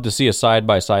 I'd love to see a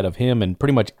side-by-side of him and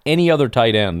pretty much any other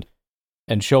tight end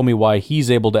and show me why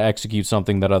he's able to execute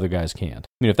something that other guys can't.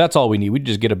 I mean, if that's all we need, we'd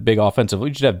just get a big offensive.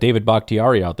 We should have David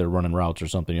Bakhtiari out there running routes or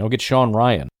something. You know, get Sean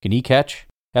Ryan. Can he catch?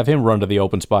 Have him run to the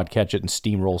open spot, catch it, and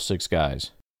steamroll 6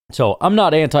 guys. So I'm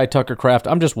not anti-Tucker Kraft.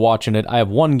 I'm just watching it. I have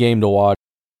one game to watch.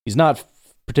 He's not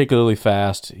particularly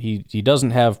fast. He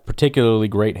doesn't have particularly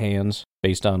great hands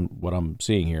based on what I'm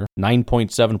seeing here.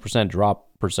 9.7% drop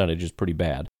percentage is pretty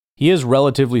bad. He is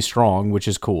relatively strong, which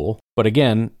is cool, but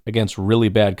again, against really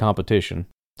bad competition.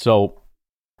 So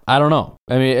I don't know.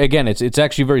 I mean, again, it's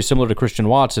actually very similar to Christian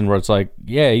Watson, where it's like,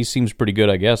 yeah, he seems pretty good,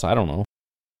 I guess. I don't know.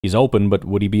 He's open, but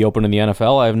would he be open in the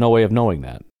NFL? I have no way of knowing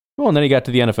that. Well, and then he got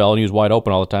to the NFL and he was wide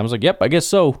open all the time. I was like, yep, I guess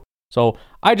so. So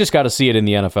I just got to see it in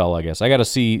the NFL, I guess. I got to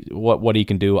see what he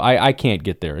can do. I can't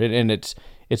get there. And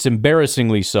it's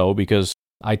embarrassingly so, because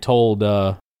I told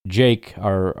Jake,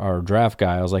 our draft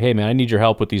guy, I was like, hey, man, I need your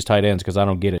help with these tight ends because I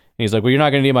don't get it. And he's like, well, you're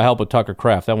not going to need my help with Tucker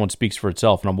Kraft. That one speaks for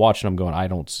itself. And I'm watching him going, I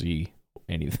don't see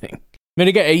anything. I mean,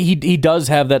 again, he does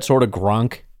have that sort of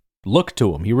Gronk look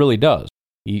to him. He really does.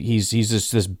 He's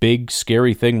just this big,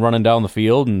 scary thing running down the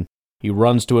field, and he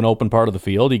runs to an open part of the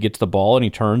field. He gets the ball, and he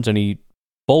turns, and he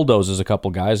bulldozes a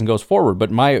couple guys and goes forward. But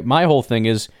my whole thing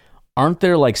is, aren't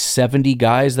there like 70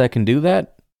 guys that can do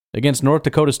that against North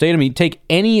Dakota State? I mean, take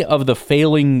any of the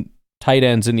failing tight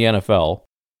ends in the NFL,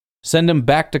 send him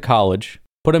back to college,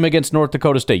 put him against North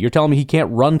Dakota State. You're telling me he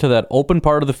can't run to that open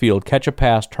part of the field, catch a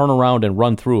pass, turn around, and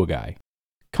run through a guy?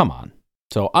 Come on.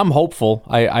 So I'm hopeful.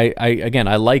 Again,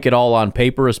 I like it all on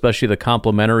paper, especially the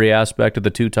complementary aspect of the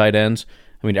two tight ends.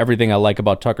 I mean, everything I like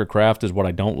about Tucker Kraft is what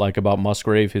I don't like about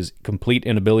Musgrave, his complete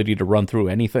inability to run through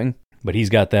anything. But he's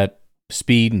got that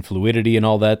speed and fluidity and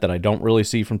all that I don't really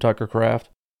see from Tucker Kraft.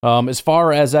 As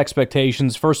far as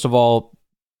expectations, first of all,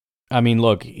 I mean,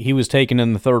 look, he was taken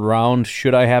in the 3rd round.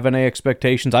 Should I have any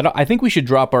expectations? I think we should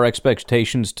drop our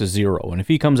expectations to 0. And if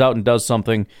he comes out and does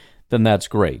something, then that's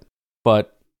great.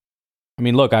 But I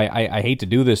mean, look, I hate to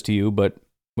do this to you, but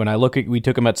when I look at, we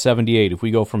took him at 78. If we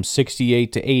go from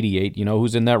 68 to 88, you know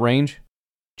who's in that range?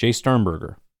 Jay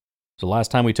Sternberger. So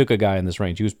last time we took a guy in this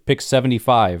range, he was picked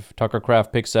 75. Tucker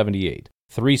Kraft picked 78.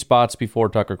 3 spots before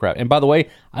Tucker Kraft. And by the way,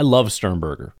 I love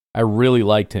Sternberger. I really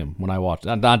liked him when I watched.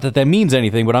 Not that means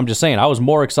anything, but I'm just saying I was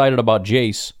more excited about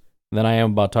Jace than I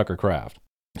am about Tucker Kraft.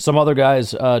 Some other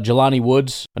guys, Jelani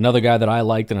Woods, another guy that I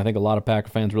liked, and I think a lot of Packer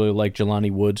fans really like Jelani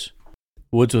Woods.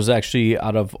 Woods was actually,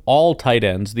 out of all tight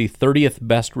ends, the 30th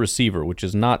best receiver, which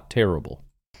is not terrible.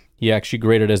 He actually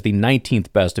graded as the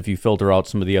 19th best if you filter out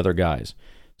some of the other guys.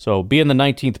 So being the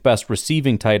 19th best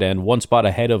receiving tight end, 1 spot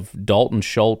ahead of Dalton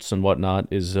Schultz and whatnot,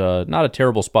 is not a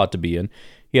terrible spot to be in.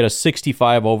 He had a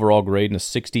 65 overall grade and a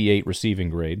 68 receiving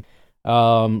grade.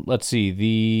 Let's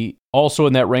see. Also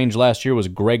in that range last year was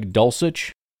Greg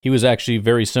Dulcich. He was actually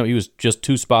very similar. He was just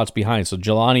 2 spots behind. So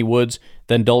Jelani Woods,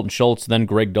 then Dalton Schultz, then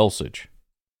Greg Dulcich.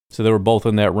 So they were both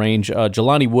in that range.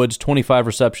 Jelani Woods, 25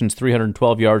 receptions,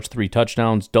 312 yards, 3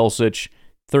 touchdowns. Dulcich,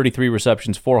 33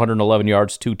 receptions, 411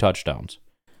 yards, 2 touchdowns.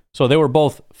 So they were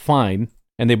both fine,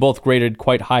 and they both graded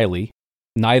quite highly.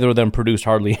 Neither of them produced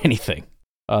hardly anything.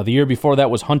 The year before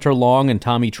that was Hunter Long and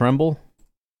Tommy Tremble.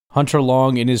 Hunter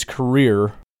Long, in his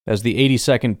career as the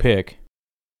 82nd pick,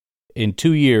 in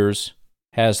 2 years,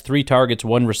 has 3 targets,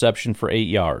 1 reception for 8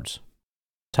 yards.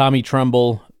 Tommy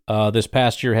Tremble, this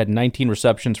past year, had 19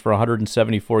 receptions for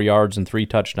 174 yards and 3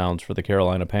 touchdowns for the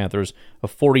Carolina Panthers, a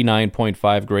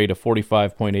 49.5 grade, a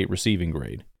 45.8 receiving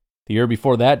grade. The year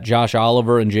before that, Josh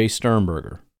Oliver and Jay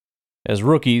Sternberger. As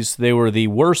rookies, they were the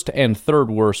worst and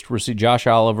third worst. Josh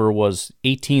Oliver was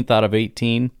 18th out of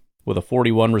 18 with a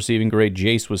 41 receiving grade.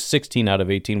 Jace was 16 out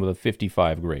of 18 with a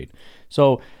 55 grade.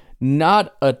 So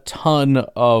not a ton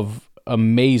of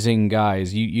amazing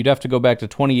guys. You'd have to go back to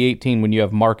 2018 when you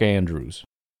have Mark Andrews.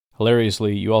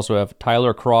 Hilariously, you also have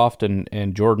Tyler Croft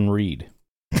and Jordan Reed.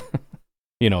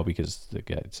 Because the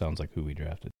guy sounds like who we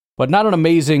drafted. But not an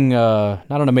amazing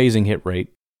hit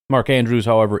rate. Mark Andrews,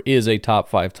 however, is a top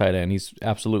 5 tight end. He's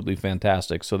absolutely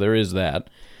fantastic. So there is that.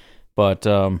 But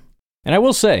and I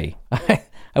will say,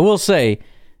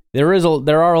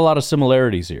 there are a lot of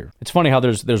similarities here. It's funny how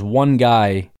there's one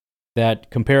guy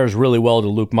that compares really well to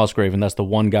Luke Musgrave, and that's the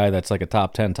one guy that's like a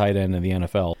top 10 tight end in the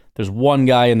NFL. There's one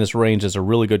guy in this range that's a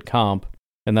really good comp,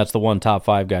 and that's the one top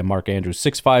 5 guy, Mark Andrews.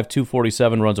 6'5",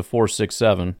 247, runs a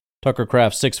 4.67. Tucker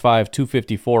Kraft, 6'5",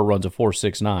 254, runs a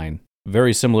 4.69.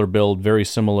 Very similar build, very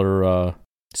similar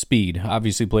speed.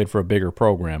 Obviously played for a bigger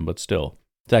program, but still.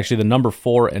 It's actually the number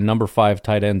 4 and number 5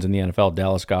 tight ends in the NFL,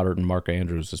 Dallas Goedert and Mark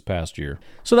Andrews this past year.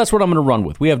 So that's what I'm going to run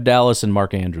with. We have Dallas and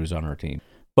Mark Andrews on our team.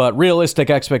 But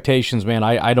realistic expectations, man,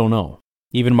 I don't know.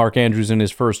 Even Mark Andrews in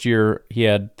his first year, he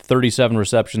had 37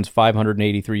 receptions,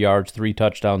 583 yards, 3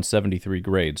 touchdowns, 73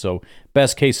 grades. So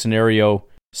best case scenario,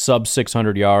 sub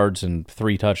 600 yards and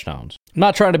 3 touchdowns. I'm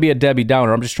not trying to be a Debbie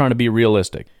Downer. I'm just trying to be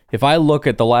realistic. If I look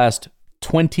at the last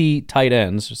 20 tight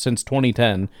ends since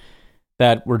 2010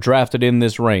 that were drafted in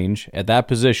this range at that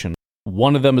position,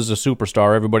 one of them is a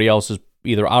superstar. Everybody else is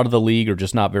either out of the league or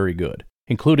just not very good,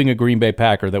 including a Green Bay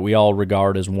Packer that we all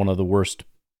regard as one of the worst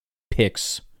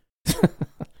picks.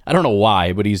 I don't know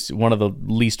why, but he's one of the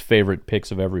least favorite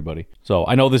picks of everybody. So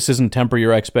I know this isn't temper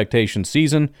your expectations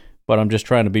season, but I'm just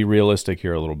trying to be realistic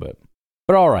here a little bit.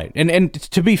 But all right, and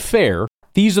to be fair,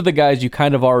 these are the guys you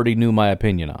kind of already knew my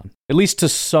opinion on, at least to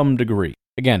some degree.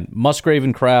 Again, Musgrave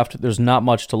and Kraft, there's not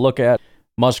much to look at.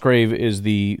 Musgrave is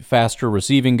the faster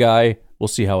receiving guy. We'll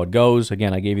see how it goes.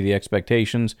 Again, I gave you the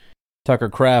expectations. Tucker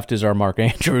Kraft is our Mark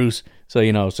Andrews, so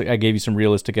I gave you some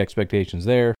realistic expectations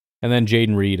there. And then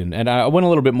Jaden Reed, and I went a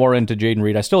little bit more into Jaden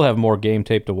Reed. I still have more game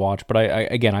tape to watch, but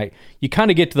you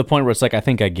kind of get to the point where it's like, I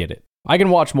think I get it. I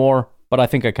can watch more, but I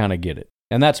think I kind of get it.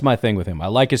 And that's my thing with him. I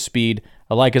like his speed,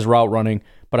 I like his route running,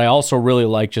 but I also really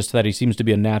like just that he seems to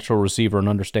be a natural receiver and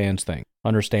understands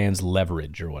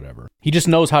leverage or whatever. He just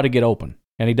knows how to get open,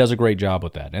 and he does a great job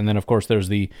with that. And then, of course, there is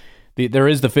the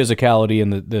physicality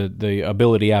and the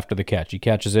ability after the catch. He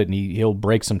catches it, and he'll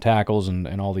break some tackles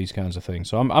and all these kinds of things.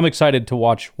 So I'm excited to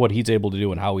watch what he's able to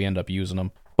do and how we end up using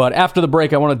him. But after the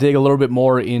break, I want to dig a little bit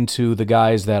more into the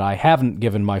guys that I haven't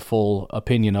given my full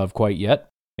opinion of quite yet,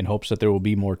 in hopes that there will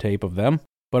be more tape of them,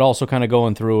 but also kind of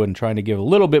going through and trying to give a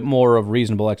little bit more of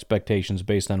reasonable expectations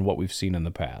based on what we've seen in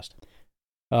the past.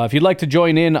 If you'd like to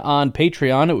join in on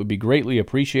Patreon, it would be greatly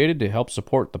appreciated to help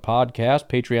support the podcast.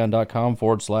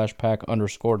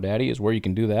 Patreon.com/pack_daddy is where you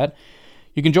can do that.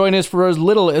 You can join us for as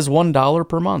little as $1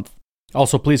 per month.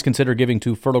 Also, please consider giving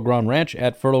to Fertile Ground Ranch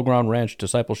at Fertile Ground Ranch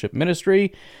Discipleship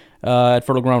Ministry at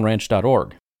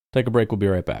fertilegroundranch.org. Take a break. We'll be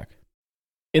right back.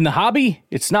 In the hobby,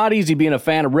 it's not easy being a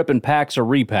fan of ripping packs or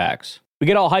repacks. We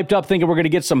get all hyped up thinking we're going to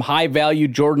get some high-value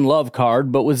Jordan Love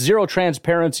card, but with zero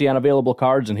transparency on available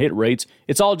cards and hit rates,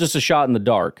 it's all just a shot in the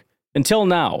dark. Until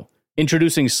now,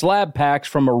 introducing slab packs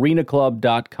from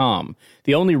arenaclub.com,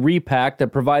 the only repack that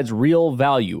provides real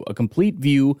value, a complete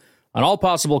view on all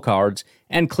possible cards,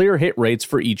 and clear hit rates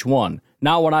for each one.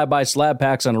 Now when I buy slab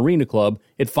packs on Arena Club,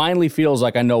 it finally feels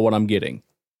like I know what I'm getting.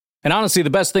 And honestly, the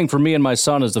best thing for me and my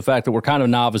son is the fact that we're kind of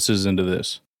novices into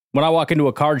this. When I walk into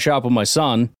a card shop with my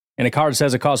son, and a card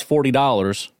says it costs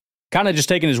 $40, kind of just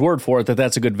taking his word for it that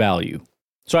that's a good value.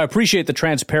 So I appreciate the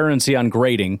transparency on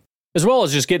grading, as well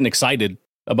as just getting excited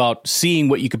about seeing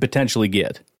what you could potentially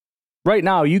get. Right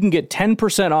now, you can get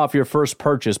 10% off your first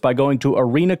purchase by going to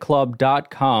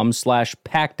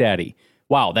arenaclub.com/packdaddy.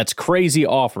 Wow, that's crazy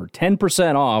offer.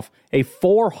 10% off a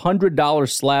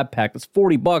 $400 slab pack. That's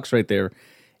 $40 right there.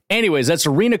 Anyways, that's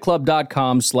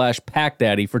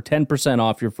arenaclub.com/packdaddy for 10%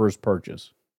 off your first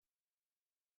purchase.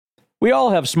 We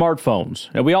all have smartphones,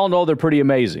 and we all know they're pretty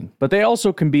amazing, but they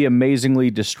also can be amazingly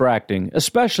distracting,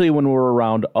 especially when we're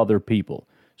around other people.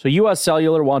 So US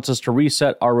Cellular wants us to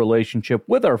reset our relationship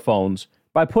with our phones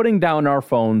by putting down our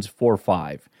phones for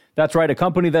 $5. That's right, a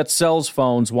company that sells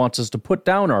phones wants us to put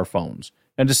down our phones.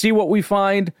 And to see what we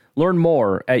find, learn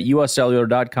more at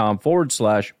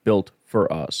uscellular.com/built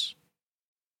for us.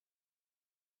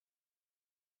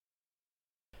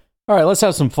 All right, let's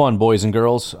have some fun, boys and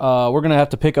girls. We're going to have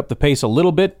to pick up the pace a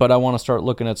little bit, but I want to start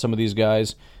looking at some of these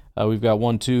guys. We've got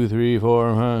 1, 2, 3,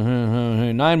 4,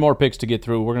 9 more picks to get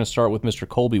through. We're going to start with Mr.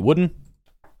 Colby Wooden.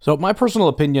 So my personal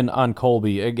opinion on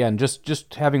Colby, again,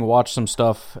 just having watched some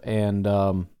stuff and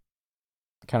kind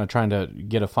of trying to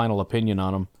get a final opinion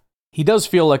on him, he does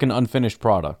feel like an unfinished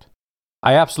product.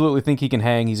 I absolutely think he can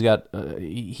hang. He's got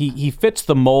he fits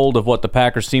the mold of what the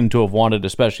Packers seem to have wanted,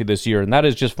 especially this year, and that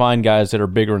is just find guys that are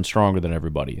bigger and stronger than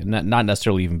everybody, and not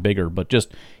necessarily even bigger, but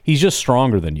he's just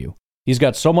stronger than you. He's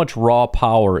got so much raw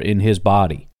power in his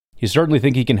body. You certainly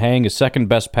think he can hang. His second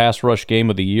best pass rush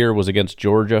game of the year was against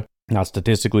Georgia, not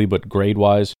statistically, but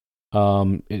grade-wise.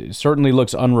 It certainly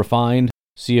looks unrefined.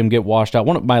 See him get washed out.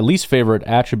 One of my least favorite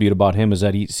attribute about him is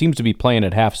that he seems to be playing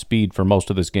at half speed for most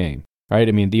of this game. Right?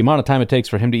 I mean, the amount of time it takes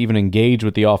for him to even engage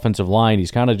with the offensive line,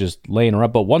 he's kind of just laying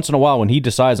around. But once in a while, when he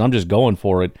decides, I'm just going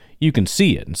for it, you can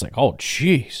see it. And it's like, oh,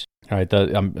 jeez. All right,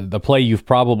 the play you've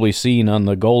probably seen on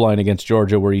the goal line against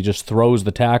Georgia where he just throws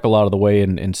the tackle out of the way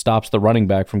and stops the running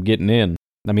back from getting in.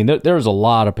 I mean, there's a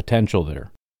lot of potential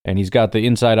there. And he's got the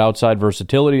inside-outside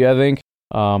versatility, I think.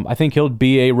 I think he'll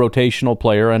be a rotational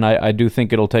player, and I do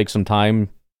think it'll take some time,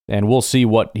 and we'll see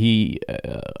what he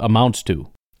amounts to.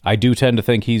 I do tend to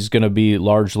think he's going to be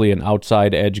largely an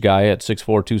outside edge guy at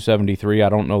 6'4", 273. I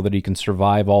don't know that he can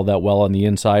survive all that well on the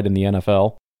inside in the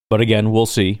NFL. But again, we'll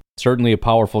see. Certainly a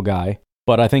powerful guy.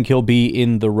 But I think he'll be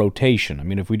in the rotation. I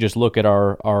mean, if we just look at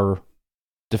our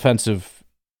defensive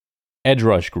edge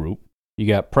rush group, you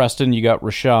got Preston, you got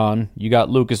Rashawn, you got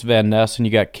Lucas Van Ness, and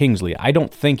you got Kingsley. I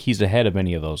don't think he's ahead of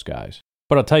any of those guys.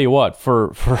 But I'll tell you what,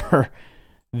 for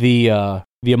the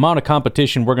amount of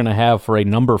competition we're going to have for a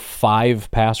number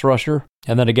 5 pass rusher,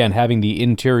 and then again, having the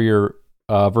interior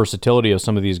versatility of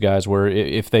some of these guys where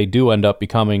if they do end up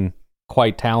becoming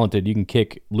quite talented, you can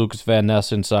kick Lucas Van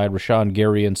Ness inside, Rashawn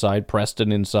Gary inside,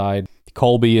 Preston inside,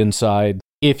 Colby inside,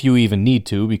 if you even need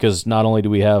to, because not only do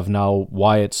we have now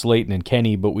Wyatt, Slayton, and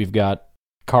Kenny, but we've got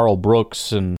Carl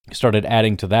Brooks and started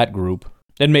adding to that group.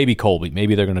 And maybe Colby.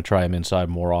 Maybe they're going to try him inside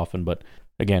more often, but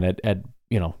again, at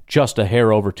just a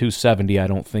hair over 270, I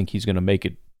don't think he's going to make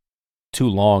it too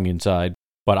long inside.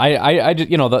 But I just,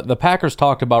 the Packers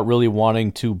talked about really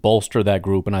wanting to bolster that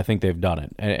group, and I think they've done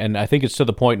it. And I think it's to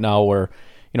the point now where,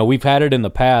 we've had it in the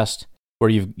past where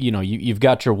you've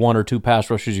got your 1 or 2 pass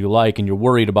rushers you like, and you're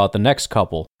worried about the next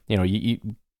couple.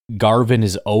 Garvin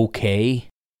is okay,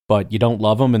 but you don't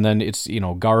love him, and then it's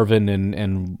Garvin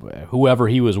and whoever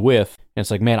he was with, and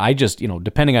it's like, man, I just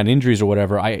depending on injuries or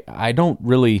whatever, I don't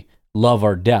really love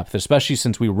our depth, especially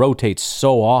since we rotate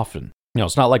so often.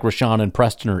 It's not like Rashawn and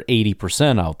Preston are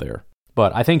 80% out there.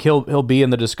 But I think he'll be in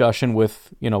the discussion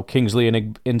with, Kingsley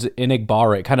and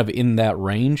Igbara, kind of in that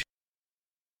range.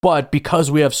 But because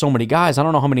we have so many guys, I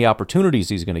don't know how many opportunities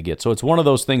he's going to get. So it's one of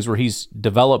those things where he's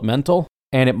developmental,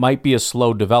 and it might be a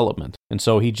slow development. And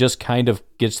so he just kind of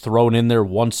gets thrown in there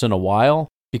once in a while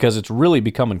because it's really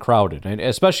becoming crowded. And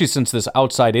especially since this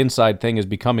outside-inside thing is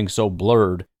becoming so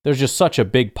blurred, there's just such a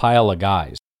big pile of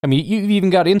guys. I mean, you've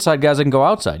even got inside guys that can go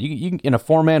outside. You in a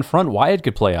 4-man front, Wyatt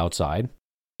could play outside.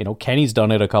 Kenny's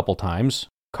done it a couple times.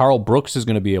 Carl Brooks is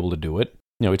going to be able to do it.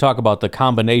 We talk about the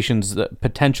combinations, the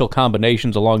potential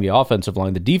combinations along the offensive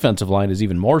line. The defensive line is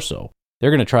even more so.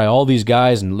 They're going to try all these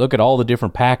guys and look at all the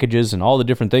different packages and all the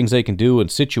different things they can do,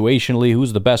 and situationally,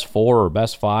 who's the best 4 or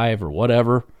best 5 or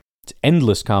whatever. It's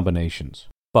endless combinations.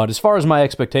 But as far as my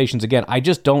expectations, again, I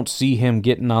just don't see him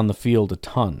getting on the field a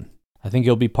ton. I think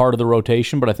he'll be part of the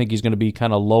rotation, but I think he's going to be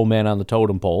kind of low man on the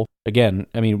totem pole. Again,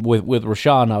 I mean, with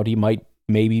Rashawn out, he might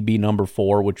maybe be number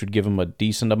 4, which would give him a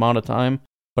decent amount of time.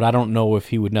 But I don't know if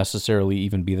he would necessarily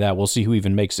even be that. We'll see who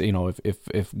even makes,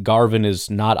 if Garvin is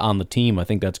not on the team, I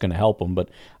think that's going to help him. But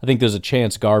I think there's a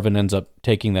chance Garvin ends up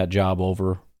taking that job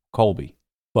over Colby.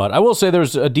 But I will say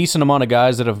there's a decent amount of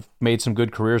guys that have made some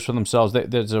good careers for themselves.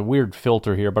 There's a weird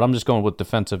filter here, but I'm just going with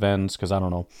defensive ends because I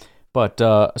don't know. But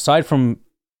aside from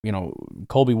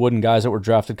Colby Wooden guys that were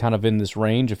drafted kind of in this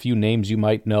range. A few names you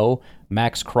might know.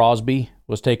 Max Crosby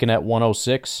was taken at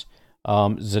 106.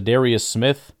 Zadarius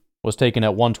Smith was taken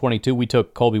at 122. We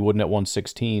took Colby Wooden at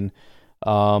 116.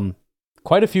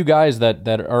 Quite a few guys that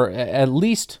are at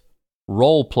least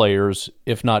role players,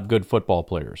 if not good football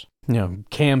players.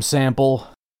 Cam Sample,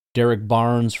 Derek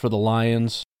Barnes for the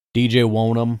Lions, DJ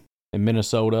Wonham in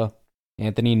Minnesota,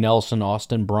 Anthony Nelson,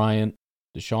 Austin Bryant,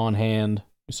 Deshaun Hand.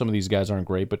 Some of these guys aren't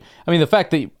great, but I mean, the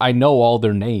fact that I know all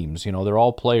their names, they're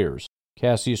all players.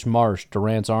 Cassius Marsh,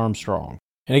 Durance Armstrong.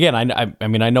 And again,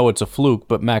 I know it's a fluke,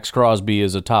 but Max Crosby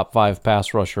is a top 5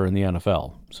 pass rusher in the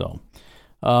NFL. So,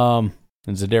 and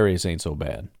Zadarius ain't so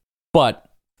bad. But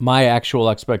my actual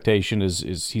expectation is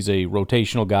he's a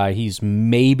rotational guy. He's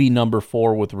maybe number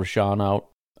 4 with Rashawn out.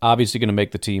 Obviously going to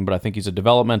make the team, but I think he's a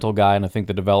developmental guy, and I think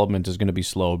the development is going to be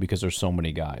slow because there's so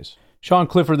many guys. Sean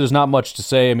Clifford, there's not much to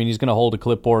say. I mean, he's going to hold a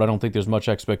clipboard. I don't think there's much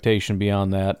expectation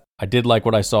beyond that. I did like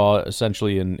what I saw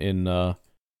essentially in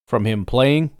from him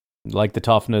playing. Like the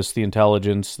toughness, the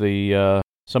intelligence, the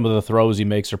some of the throws he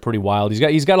makes are pretty wild.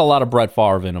 He's got a lot of Brett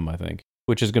Favre in him, I think,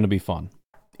 which is going to be fun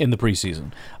in the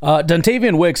preseason.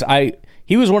 Dontavian Wicks,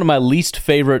 he was one of my least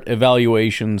favorite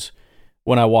evaluations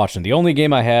when I watched him. The only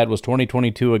game I had was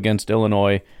 2022 against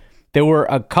Illinois. There were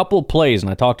a couple plays, and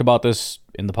I talked about this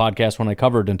in the podcast when I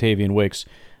covered Dontavian Wicks.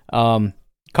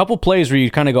 Couple plays where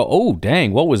you kind of go, oh,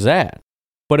 dang, what was that?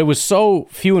 But it was so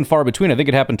few and far between. I think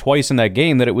it happened twice in that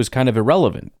game that it was kind of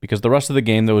irrelevant because the rest of the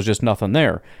game, there was just nothing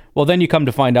there. Well, then you come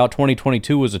to find out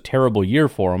 2022 was a terrible year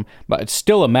for him, but it's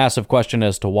still a massive question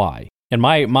as to why. And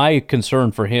my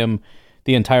concern for him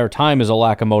the entire time is a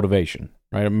lack of motivation.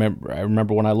 Right? I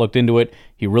remember when I looked into it,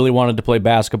 he really wanted to play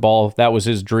basketball. That was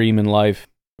his dream in life.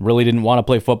 Really didn't want to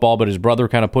play football, but his brother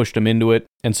kind of pushed him into it.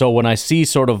 And so when I see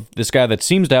sort of this guy that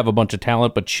seems to have a bunch of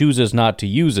talent but chooses not to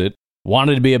use it,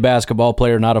 wanted to be a basketball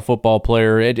player, not a football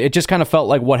player, it just kind of felt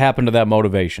like what happened to that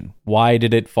motivation? Why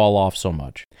did it fall off so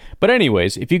much? But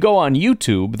anyways, if you go on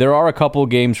YouTube, there are a couple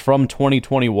games from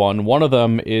 2021. One of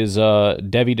them is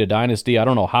Devi to Dynasty. I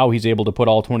don't know how he's able to put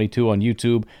all 22 on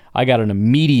YouTube. I got an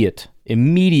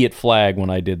immediate flag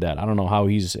when I did that. I don't know how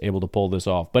he's able to pull this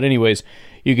off. But anyways,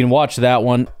 you can watch that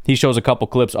one. He shows a couple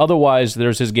clips. Otherwise,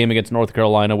 there's his game against North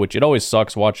Carolina, which it always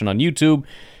sucks watching on YouTube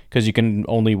because you can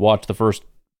only watch the first,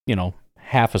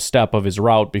 half a step of his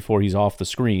route before he's off the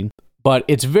screen. But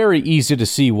it's very easy to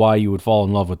see why you would fall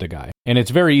in love with the guy. And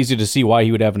it's very easy to see why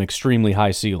he would have an extremely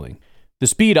high ceiling. The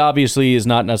speed obviously is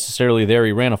not necessarily there.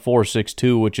 He ran a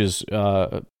 4.62, which is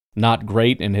not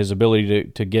great in his ability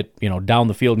to get, down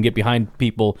the field and get behind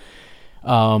people.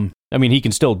 He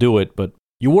can still do it, but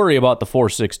you worry about the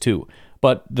 4.62.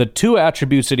 But the two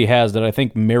attributes that he has that I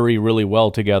think marry really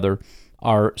well together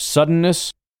are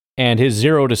suddenness, and his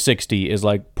 0 to 60 is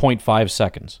like 0.5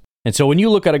 seconds. And so when you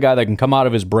look at a guy that can come out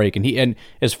of his break, and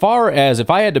as far as if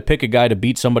I had to pick a guy to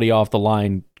beat somebody off the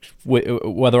line,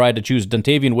 whether I had to choose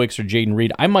Dontavian Wicks or Jaden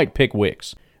Reed, I might pick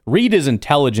Wicks. Reed is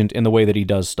intelligent in the way that he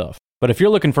does stuff. But if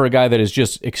you're looking for a guy that is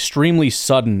just extremely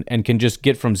sudden and can just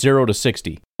get from 0 to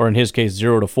 60, or in his case,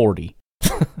 0 to 40,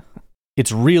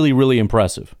 it's really, really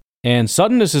impressive. And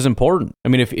suddenness is important. I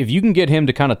mean, if you can get him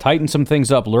to kind of tighten some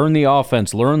things up, learn the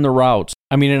offense, learn the routes.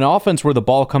 I mean, an offense where the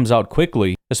ball comes out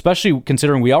quickly, especially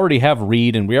considering we already have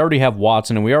Reed and we already have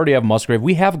Watson and we already have Musgrave,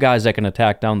 we have guys that can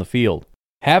attack down the field.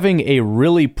 Having a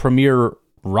really premier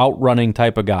route running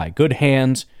type of guy, good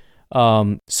hands,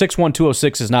 6'1",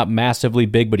 206 is not massively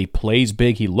big, but he plays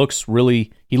big. He looks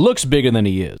bigger than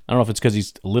he is. I don't know if it's because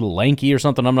he's a little lanky or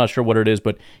something. I'm not sure what it is,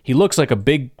 but he looks like a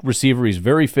big receiver. He's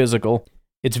very physical.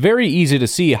 It's very easy to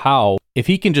see how, if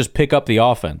he can just pick up the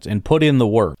offense and put in the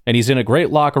work, and he's in a great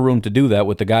locker room to do that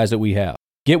with the guys that we have.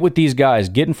 Get with these guys,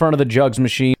 get in front of the jugs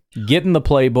machine, get in the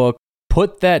playbook,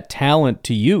 put that talent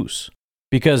to use.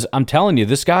 Because I'm telling you,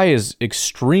 this guy is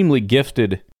extremely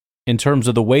gifted in terms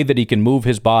of the way that he can move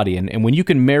his body. And when you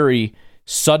can marry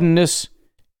suddenness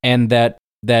and that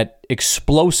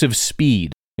explosive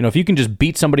speed, if you can just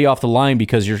beat somebody off the line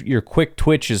because your quick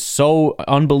twitch is so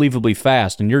unbelievably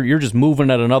fast and you're just moving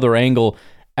at another angle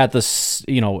at the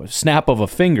snap of a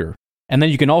finger, and then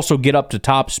you can also get up to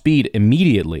top speed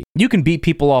immediately, you can beat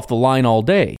people off the line all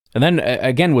day. And then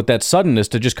again, with that suddenness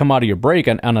to just come out of your break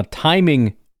on a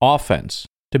timing offense,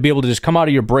 to be able to just come out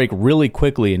of your break really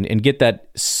quickly and get that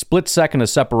split second of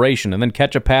separation and then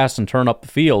catch a pass and turn up the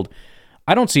field,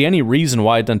 I don't see any reason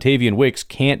why Dontavian Wicks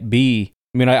can't be.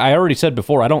 I already said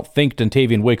before, I don't think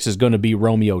Dontavian Wicks is going to be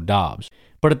Romeo Doubs.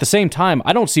 But at the same time,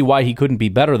 I don't see why he couldn't be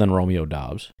better than Romeo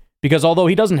Doubs. Because although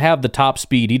he doesn't have the top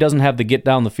speed, he doesn't have the get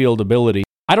down the field ability,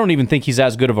 I don't even think he's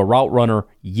as good of a route runner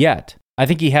yet I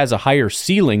think he has a higher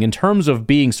ceiling in terms of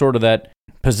being sort of that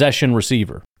possession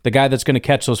receiver, the guy that's going to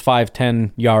catch those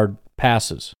 5-10 yard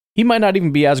passes. He might not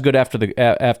even be as good after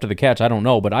the catch. I don't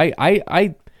know, but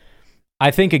I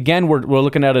think again we're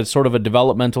looking at it as sort of a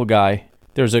developmental guy.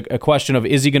 There's a question of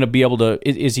is he going to be able to?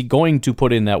 Is he going to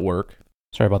put in that work?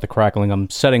 Sorry about the crackling. I'm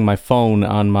setting my phone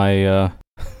on my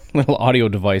little audio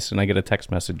device, and I get a text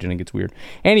message, and it gets weird.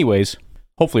 Anyways,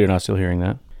 hopefully you're not still hearing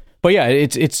that. But yeah,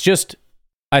 it's just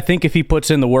I think if he puts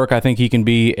in the work, I think he can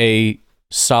be a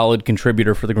solid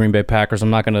contributor for the Green Bay Packers. I'm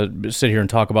not going to sit here and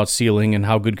talk about ceiling and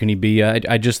how good can he be.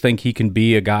 I just think he can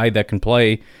be a guy that can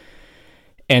play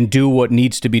and do what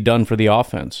needs to be done for the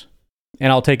offense.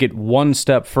 And I'll take it one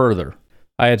step further.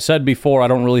 I had said before, I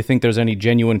don't really think there's any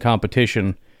genuine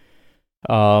competition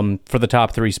for the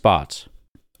top 3 spots.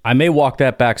 I may walk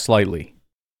that back slightly.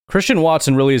 Christian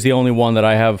Watson really is the only one that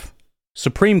I have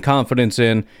supreme confidence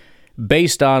in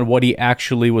based on what he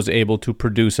actually was able to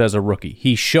produce as a rookie.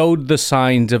 He showed the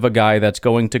signs of a guy that's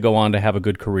going to go on to have a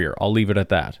good career. I'll leave it at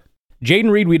that.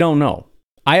 Jaden Reed, we don't know.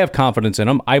 I have confidence in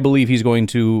him. I believe he's going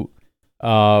to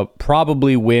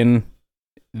probably win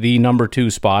the number 2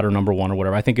 spot or number 1 or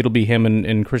whatever. I think it'll be him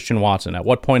and Christian Watson. At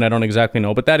what point, I don't exactly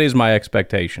know, but that is my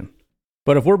expectation.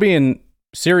 But if we're being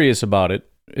serious about it,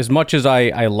 as much as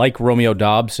I like Romeo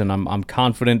Doubs and I'm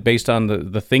confident based on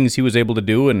the things he was able to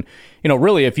do, and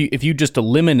really if you just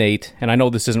eliminate, and I know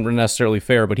this isn't necessarily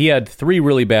fair, but he had 3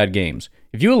 really bad games.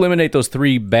 If you eliminate those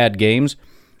 3 bad games,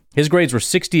 his grades were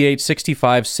 68,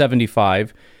 65,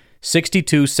 75,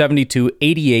 62, 72,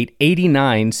 88,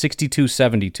 89, 62,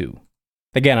 72.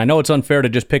 Again, I know it's unfair to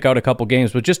just pick out a couple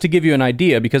games, but just to give you an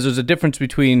idea, because there's a difference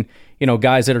between,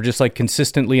 guys that are just like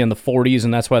consistently in the 40s,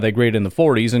 and that's why they grade in the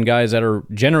 40s, and guys that are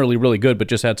generally really good, but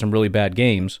just had some really bad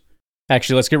games.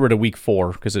 Actually, let's get rid of week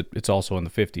 4, because it's also in the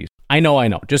 50s. I know.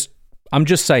 I'm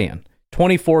just saying.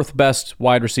 24th best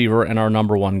wide receiver and our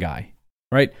number 1 guy,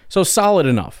 right? So solid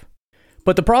enough.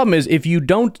 But the problem is, if you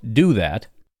don't do that,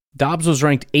 Doubs was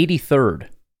ranked 83rd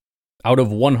out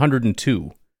of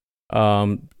 102.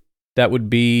 That would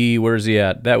be, where is he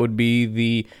at? That would be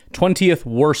the 20th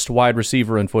worst wide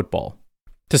receiver in football.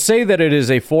 To say that it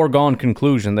is a foregone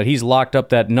conclusion that he's locked up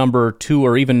that number 2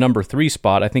 or even number 3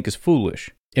 spot, I think is foolish.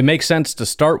 It makes sense to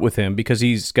start with him because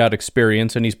he's got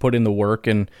experience and he's put in the work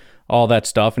and all that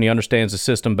stuff, and he understands the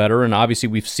system better, and obviously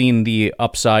we've seen the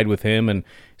upside with him and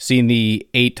seen the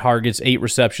 8 targets, 8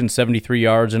 receptions, 73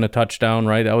 yards, and a touchdown,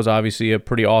 right? That was obviously a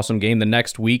pretty awesome game. The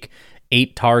next week,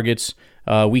 8 targets.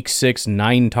 Week 6,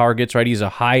 9 targets, right? He's a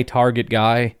high target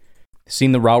guy.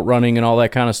 Seen the route running and all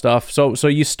that kind of stuff. So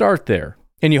you start there,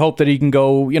 and you hope that he can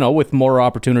go, with more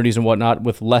opportunities and whatnot,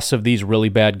 with less of these really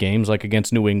bad games, like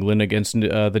against New England, against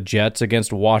the Jets,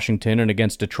 against Washington, and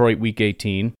against Detroit week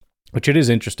 18. Which it is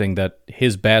interesting that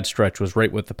his bad stretch was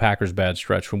right with the Packers' bad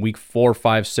stretch from week 4,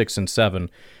 5, 6, and 7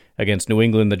 against New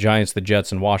England, the Giants, the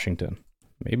Jets, and Washington.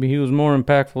 Maybe he was more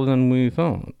impactful than we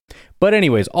thought. But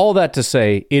anyways, all that to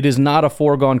say, it is not a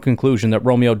foregone conclusion that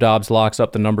Romeo Doubs locks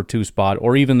up the number 2 spot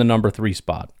or even the number 3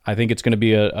 spot. I think it's going to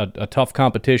be a tough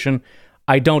competition.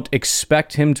 I don't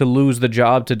expect him to lose the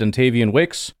job to Dontavian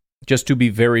Wicks, just to be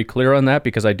very clear on that,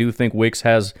 because I do think Wicks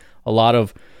has a lot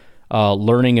of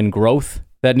learning and growth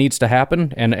that needs to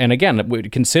happen. And again,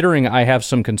 considering I have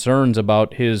some concerns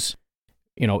about his,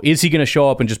 is he going to show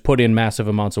up and just put in massive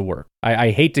amounts of work? I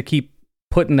hate to keep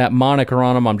putting that moniker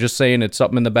on him. I'm just saying it's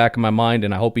something in the back of my mind,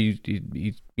 and I hope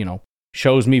he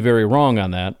shows me very wrong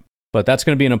on that. But that's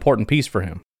going to be an important piece for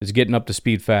him, is getting up to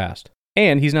speed fast.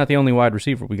 And he's not the only wide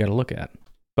receiver we got to look at.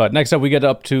 But next up, we get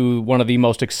up to one of the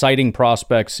most exciting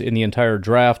prospects in the entire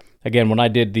draft. Again, when I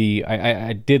did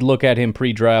I did look at him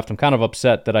pre-draft. I'm kind of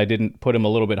upset that I didn't put him a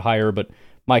little bit higher, but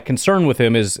my concern with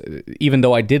him is, even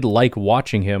though I did like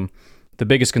watching him, the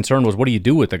biggest concern was, what do you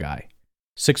do with the guy?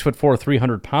 6'4",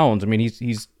 300 pounds. I mean,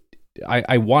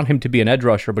 I want him to be an edge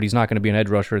rusher, but he's not going to be an edge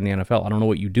rusher in the NFL. I don't know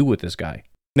what you do with this guy.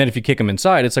 And then if you kick him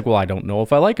inside, it's like, well, I don't know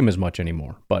if I like him as much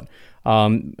anymore. But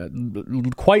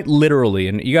quite literally,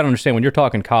 and you got to understand, when you're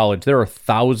talking college, there are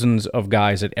thousands of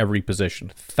guys at every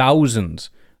position, thousands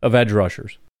of edge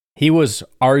rushers. He was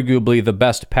arguably the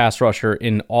best pass rusher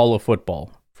in all of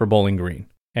football for Bowling Green.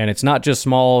 And it's not just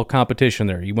small competition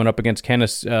there. He went up against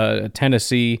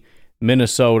Tennessee,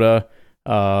 Minnesota.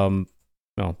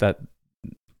 That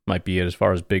might be it as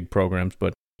far as big programs,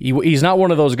 but he's not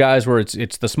one of those guys where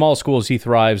it's the small schools he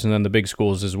thrives, and then the big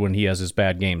schools is when he has his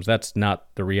bad games. That's not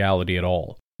the reality at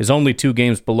all. His only 2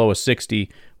 games below a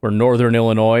 60 were Northern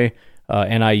Illinois,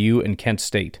 NIU, and Kent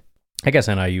State. I guess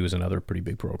NIU is another pretty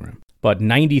big program. But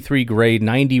 93 grade,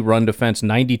 90 run defense,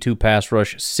 92 pass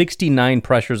rush, 69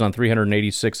 pressures on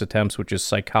 386 attempts, which is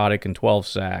psychotic, and 12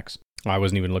 sacks. I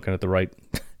wasn't even looking at the right.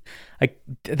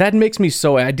 That makes me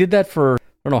so... I did that for,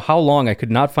 I don't know how long. I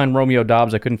could not find Romeo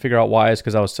Doubs. I couldn't figure out why. It's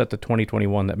because I was set to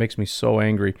 2021. That makes me so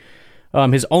angry.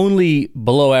 His only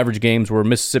below-average games were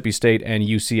Mississippi State and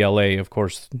UCLA. Of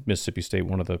course, Mississippi State,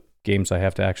 one of the games I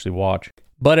have to actually watch.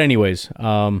 But anyways,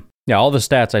 yeah, all the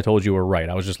stats I told you were right.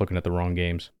 I was just looking at the wrong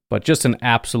games. But just an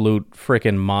absolute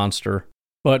freaking monster.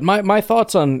 But my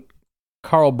thoughts on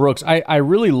Karl Brooks, I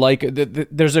really like...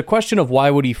 There's a question of why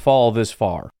would he fall this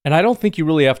far? And I don't think you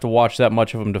really have to watch that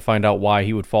much of him to find out why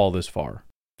he would fall this far.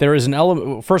 There is an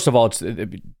element... First of all, it's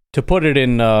to put it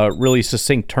in really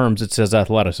succinct terms, it says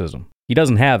athleticism. He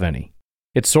doesn't have any.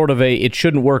 It's sort of a it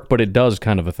shouldn't work, but it does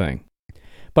kind of a thing.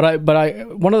 But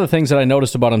one of the things that I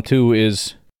noticed about him too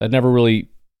is I'd never really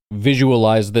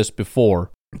visualized this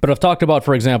before. But I've talked about,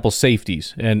 for example,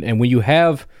 safeties. And when you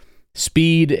have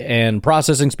speed and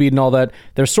processing speed and all that,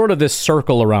 there's sort of this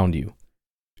circle around you.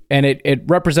 And it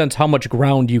represents how much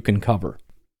ground you can cover.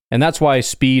 And that's why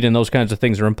speed and those kinds of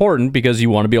things are important, because you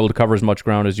want to be able to cover as much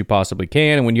ground as you possibly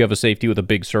can. And when you have a safety with a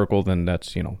big circle, then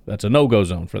that's a no-go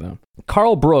zone for them.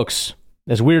 Karl Brooks,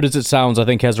 as weird as it sounds, I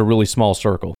think has a really small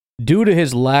circle. Due to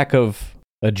his lack of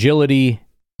agility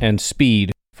and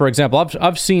speed, for example,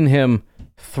 I've seen him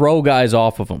throw guys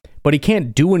off of him, but he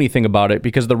can't do anything about it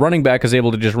because the running back is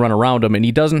able to just run around him, and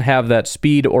he doesn't have that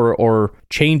speed or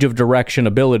change of direction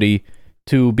ability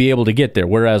to be able to get there,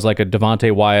 whereas like a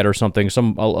Devontae Wyatt or something,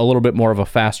 a little bit more of a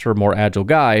faster, more agile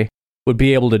guy would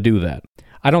be able to do that.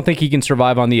 I don't think he can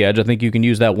survive on the edge. I think you can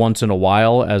use that once in a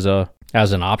while as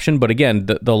an option, but again,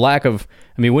 the lack of...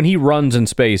 I mean, when he runs in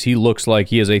space, he looks like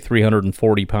he is a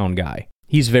 340-pound guy.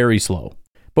 He's very slow.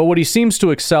 But what he seems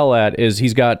to excel at is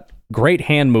he's got great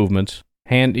hand movements,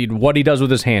 what he does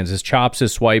with his hands, his chops,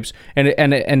 his swipes,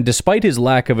 and despite his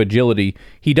lack of agility,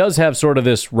 he does have sort of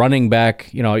this running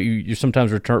back, you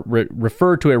sometimes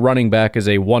refer to a running back as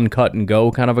a one cut and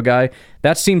go kind of a guy.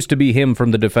 That seems to be him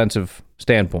from the defensive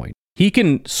standpoint. He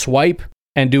can swipe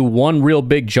and do one real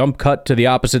big jump cut to the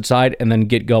opposite side and then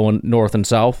get going north and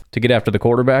south to get after the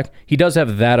quarterback. He does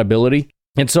have that ability.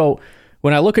 And so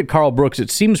when I look at Karl Brooks, it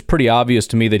seems pretty obvious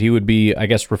to me that he would be, I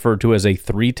guess, referred to as a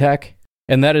 3-tech.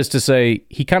 And that is to say,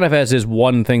 he kind of has his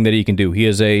one thing that he can do. He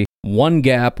is a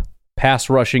one-gap,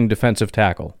 pass-rushing defensive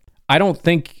tackle. I don't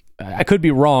think, I could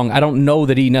be wrong, I don't know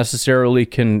that he necessarily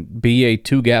can be a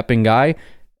two-gapping guy.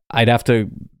 I'd have to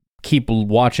keep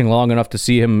watching long enough to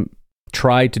see him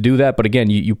try to do that. But again,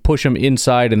 you push him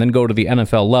inside and then go to the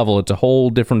NFL level. It's a whole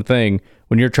different thing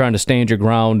when you're trying to stand your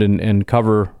ground and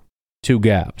cover two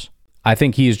gaps. I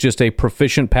think he's just a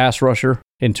proficient pass rusher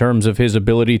in terms of his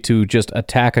ability to just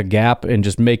attack a gap and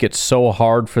just make it so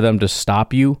hard for them to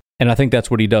stop you. And I think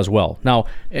that's what he does well. Now,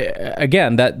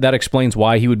 again, that explains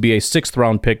why he would be a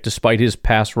 6th-round pick despite his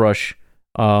pass rush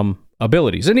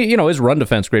abilities. And, his run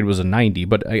defense grade was a 90.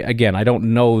 But, again, I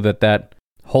don't know that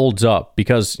holds up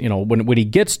because, when he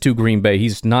gets to Green Bay,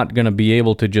 he's not going to be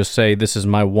able to just say, this is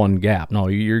my one gap. No,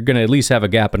 you're going to at least have a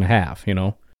gap and a half,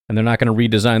 And they're not going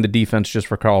to redesign the defense just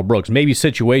for Karl Brooks. Maybe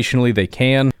situationally they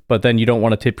can, but then you don't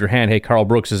want to tip your hand, hey, Karl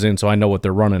Brooks is in, so I know what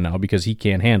they're running now because he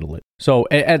can't handle it. So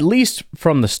at least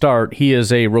from the start, he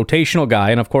is a rotational guy.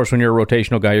 And of course, when you're a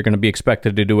rotational guy, you're going to be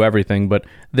expected to do everything, but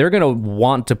they're going to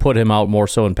want to put him out more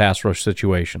so in pass rush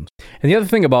situations. And the other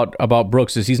thing about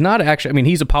Brooks is he's not actually,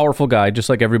 he's a powerful guy, just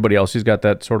like everybody else. He's got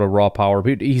that sort of raw power,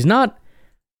 but he's not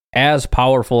as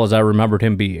powerful as I remembered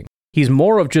him being. He's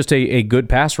more of just a good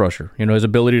pass rusher. His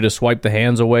ability to swipe the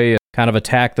hands away and kind of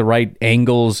attack the right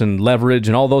angles and leverage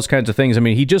and all those kinds of things.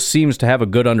 He just seems to have a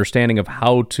good understanding of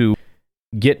how to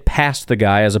get past the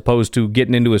guy as opposed to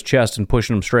getting into his chest and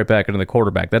pushing him straight back into the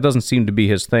quarterback. That doesn't seem to be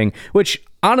his thing, which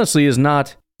honestly is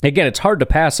not... Again, it's hard to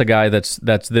pass a guy that's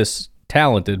this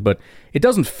talented, but it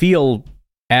doesn't feel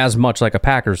as much like a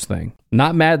Packers thing.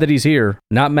 Not mad that he's here,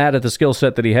 not mad at the skill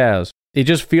set that he has. It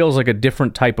just feels like a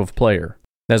different type of player,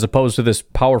 as opposed to this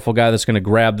powerful guy that's going to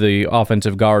grab the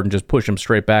offensive guard and just push him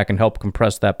straight back and help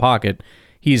compress that pocket.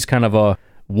 He's kind of a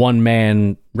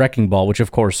one-man wrecking ball, which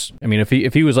of course,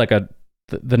 if he was like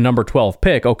the number 12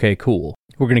 pick, okay, cool.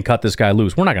 We're going to cut this guy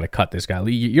loose. We're not going to cut this guy.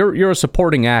 You're a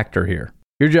supporting actor here.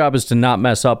 Your job is to not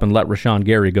mess up and let Rashawn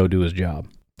Gary go do his job.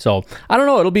 So, I don't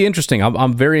know. It'll be interesting.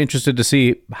 I'm very interested to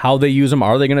see how they use him.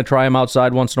 Are they going to try him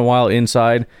outside once in a while,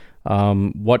 inside?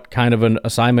 What kind of an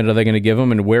assignment are they going to give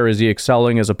him, and where is he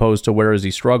excelling as opposed to where is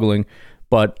he struggling?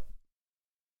 But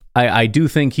I do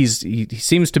think he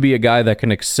seems to be a guy that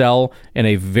can excel in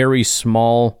a very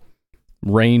small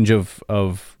range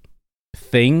of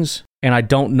things, and I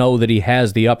don't know that he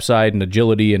has the upside and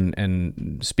agility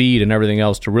and speed and everything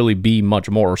else to really be much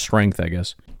more, or strength, I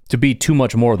guess, to be too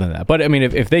much more than that. But I mean,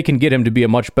 if they can get him to be a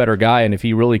much better guy, and if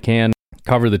he really can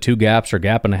cover the 2 gaps or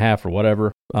gap and a half or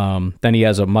whatever, then he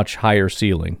has a much higher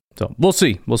ceiling. So we'll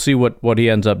see. We'll see what he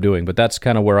ends up doing. But that's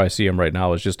kind of where I see him right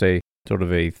now, is just a sort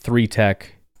of a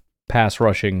 3-tech pass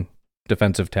rushing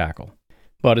defensive tackle.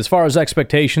 But as far as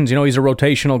expectations, he's a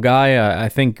rotational guy. I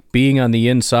think being on the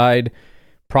inside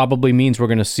probably means we're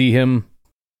going to see him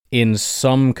in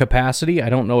some capacity. I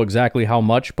don't know exactly how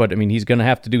much, but I mean, he's going to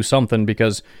have to do something,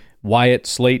 because Wyatt,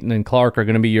 Slayton, and Clark are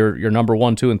going to be your number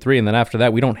 1, 2, and 3, and then after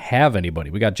that, we don't have anybody.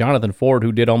 We got Jonathan Ford,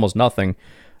 who did almost nothing.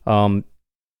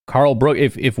 Carl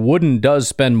Brooks, if Wooden does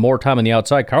spend more time on the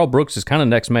outside, Carl Brooks is kind of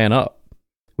next man up.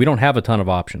 We don't have a ton of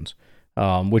options,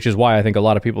 which is why I think a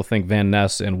lot of people think Van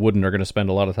Ness and Wooden are going to spend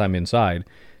a lot of time inside,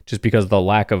 just because of the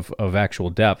lack of actual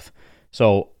depth.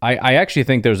 So I actually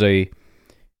think there's a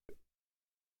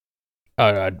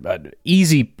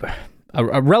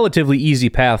relatively easy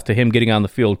path to him getting on the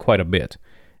field quite a bit.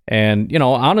 And,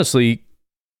 honestly,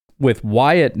 with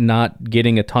Wyatt not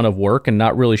getting a ton of work and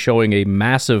not really showing a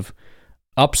massive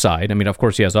upside, I mean, of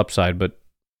course he has upside, but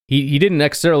he didn't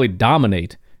necessarily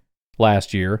dominate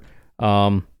last year.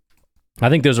 I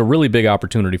think there's a really big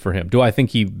opportunity for him. Do I think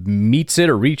he meets it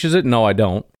or reaches it? No, I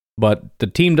don't. But the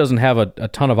team doesn't have a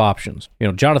ton of options.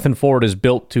 Jonathan Ford is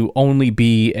built to only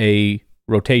be a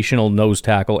rotational nose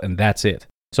tackle, and that's it.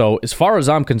 So as far as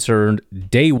I'm concerned,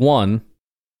 day one,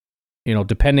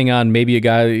 depending on maybe a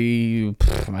guy,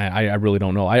 I really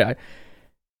don't know.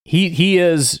 He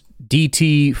is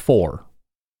DT4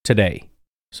 today,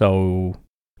 so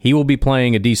he will be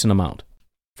playing a decent amount.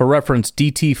 For reference,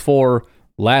 DT4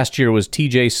 last year was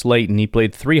TJ Slayton. He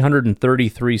played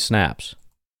 333 snaps,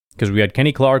 because we had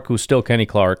Kenny Clark, who's still Kenny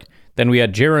Clark. Then we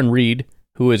had Jaron Reed,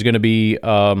 who is going to be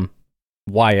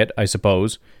Wyatt, I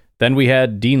suppose. Then we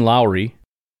had Dean Lowry,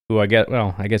 who I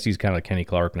guess he's kind of Kenny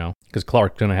Clark now, because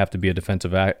Clark's going to have to be a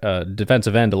defensive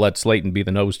end to let Slayton be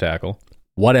the nose tackle.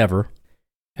 Whatever.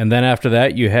 And then after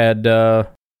that, you had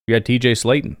TJ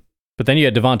Slayton. But then you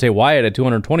had Devontae Wyatt at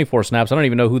 224 snaps. I don't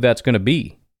even know who that's going to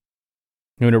be.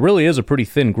 I mean, it really is a pretty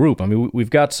thin group. I mean,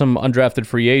 we've got some undrafted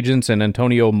free agents and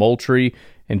Antonio Moultrie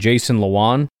and Jason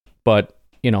Lewan, but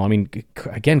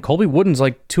again, Colby Wooden's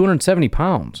like 270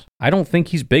 pounds. I don't think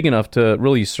he's big enough to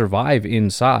really survive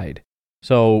inside.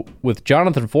 So with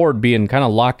Jonathan Ford being kind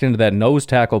of locked into that nose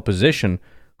tackle position,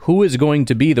 who is going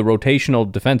to be the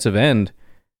rotational defensive end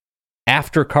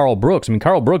after Carl Brooks? I mean,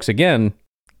 Carl Brooks, again,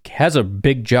 has a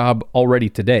big job already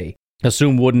today.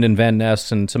 Assume Wooden and Van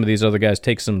Ness and some of these other guys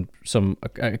take some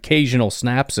occasional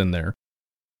snaps in there.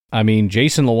 I mean,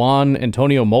 Jason Lewan,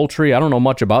 Antonio Moultrie, I don't know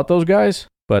much about those guys,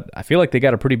 but I feel like they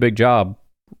got a pretty big job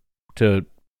to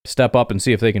step up and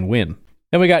see if they can win.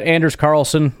 Then we got Anders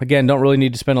Carlson. Again, don't really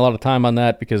need to spend a lot of time on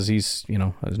that, because he's,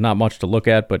 there's not much to look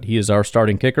at, but he is our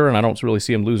starting kicker, and I don't really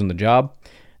see him losing the job.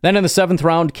 Then in the 7th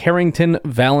round, Carrington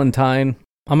Valentine.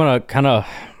 I'm going to kind of,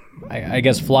 I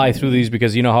guess, fly through these,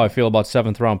 because you know how I feel about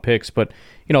 7th round picks. But,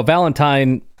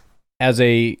 Valentine as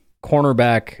a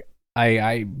cornerback,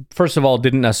 I first of all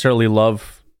didn't necessarily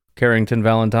love Carrington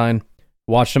Valentine.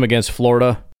 Watched him against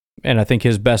Florida, and I think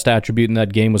his best attribute in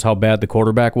that game was how bad the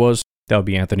quarterback was. That would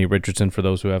be Anthony Richardson, for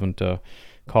those who haven't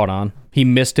caught on. He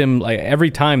missed him like every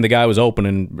time the guy was open,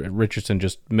 and Richardson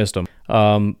just missed him.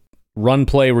 Run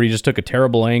play where he just took a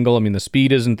terrible angle. I mean, the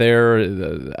speed isn't there.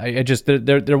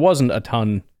 There wasn't a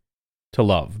ton to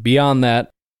love. Beyond that,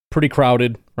 pretty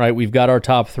crowded, right? We've got our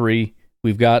top 3.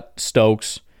 We've got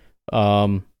Stokes.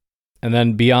 And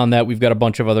then beyond that, we've got a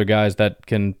bunch of other guys that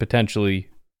can potentially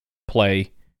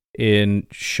play in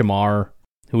Shamar,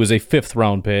 who is a 5th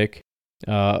round pick.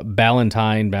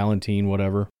 Ballantine,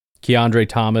 whatever. Keandre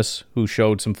Thomas, who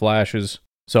showed some flashes.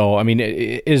 So, I mean,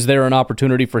 is there an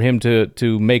opportunity for him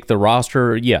to make the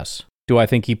roster? Yes. Do I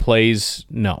think he plays?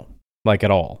 No, like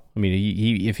at all. I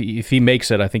mean, if he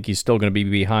makes it, I think he's still going to be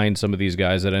behind some of these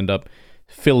guys that end up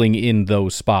filling in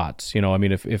those spots. I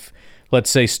mean, if let's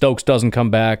say Stokes doesn't come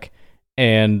back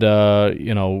and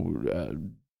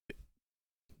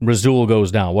Razul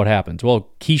goes down, what happens? Well,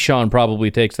 Keyshawn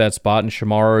probably takes that spot, and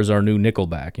Shamar is our new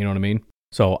nickelback. You know what I mean?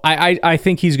 So I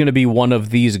think he's going to be one of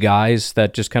these guys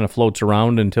that just kind of floats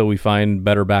around until we find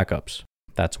better backups.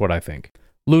 That's what I think.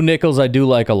 Lou Nichols, I do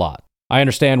like a lot. I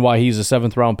understand why he's a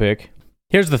 7th round pick.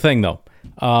 Here's the thing, though.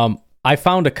 I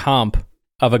found a comp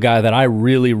of a guy that I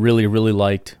really, really, really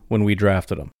liked when we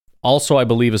drafted him. Also, I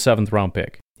believe a 7th round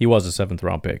pick. He was a 7th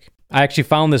round pick. I actually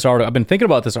found this article. I've been thinking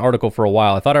about this article for a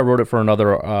while. I thought I wrote it for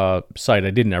another site.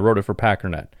 I didn't. I wrote it for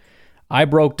Packernet. I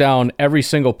broke down every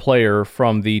single player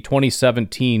from the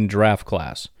 2017 draft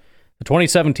class. The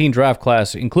 2017 draft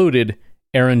class included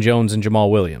Aaron Jones and Jamal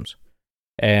Williams.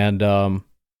 And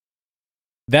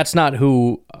That's not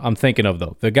who I'm thinking of,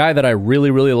 though. The guy that I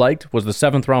really, really liked was the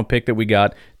 7th round pick that we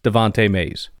got, Devontae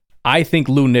Mays. I think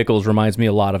Lou Nichols reminds me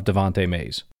a lot of Devontae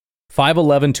Mays.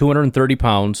 5'11", 230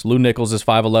 pounds. Lou Nichols is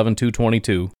 5'11",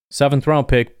 222. 7th round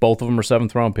pick. Both of them are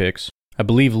 7th round picks. I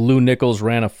believe Lou Nichols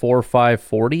ran a 4.5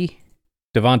 40.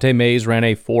 Devontae Mays ran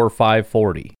a 4.5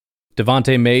 40.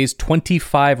 Devontae Mays,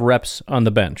 25 reps on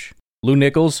the bench. Lou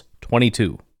Nichols,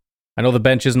 22. I know the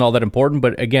bench isn't all that important,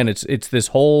 but again, it's this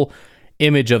whole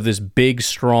image of this big,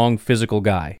 strong, physical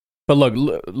guy. But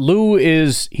look, Lou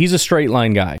he's a straight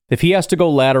line guy. If he has to go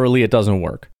laterally, it doesn't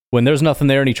work. When there's nothing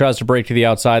there and he tries to break to the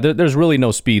outside, there's really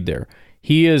no speed there.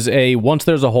 He is once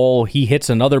there's a hole, he hits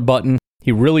another button.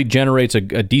 He really generates a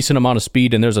decent amount of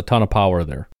speed, and there's a ton of power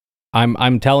there.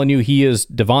 I'm telling you, he is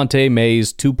Devontae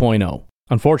Mays 2.0.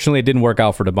 Unfortunately, it didn't work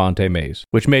out for Devontae Mays,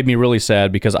 which made me really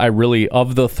sad because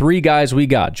of the 3 guys we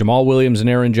got, Jamal Williams and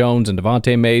Aaron Jones and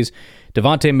Devontae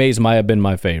Mays might have been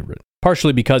my favorite.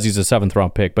 Partially because he's a 7th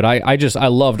round pick, but I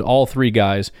loved all 3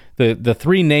 guys. The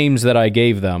 3 names that I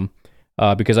gave them,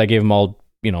 because I gave them all,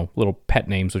 little pet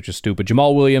names, which is stupid.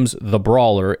 Jamal Williams, the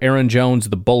Brawler. Aaron Jones,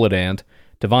 the Bullet Ant.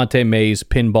 Devontae Mays,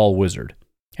 Pinball Wizard.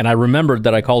 And I remembered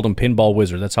that I called him Pinball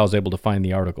Wizard. That's how I was able to find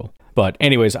the article. But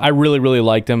anyways, I really, really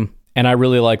liked him. And I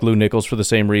really like Lou Nichols for the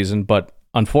same reason, but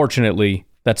unfortunately,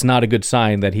 that's not a good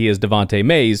sign that he is Devontae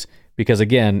Mays because,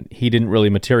 again, he didn't really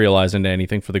materialize into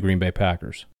anything for the Green Bay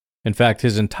Packers. In fact,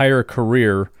 his entire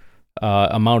career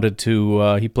amounted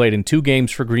to, he played in 2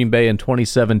 games for Green Bay in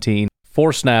 2017,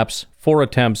 4 snaps, 4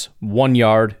 attempts, 1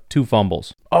 yard, 2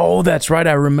 fumbles. Oh, that's right,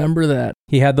 I remember that.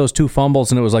 He had those 2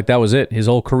 fumbles, and it was like that was it. His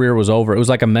whole career was over. It was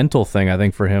like a mental thing, I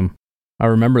think, for him. I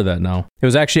remember that now. It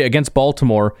was actually against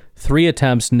Baltimore, 3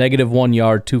 attempts, -1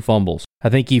 yard, 2 fumbles. I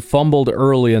think he fumbled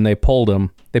early and they pulled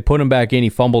him. They put him back in, he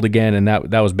fumbled again, and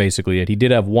that was basically it. He did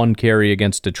have 1 carry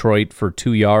against Detroit for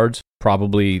 2 yards.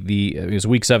 Probably it was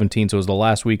week 17, so it was the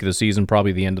last week of the season,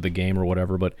 probably the end of the game or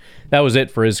whatever, but that was it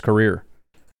for his career.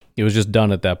 He was just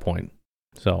done at that point.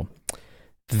 So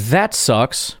that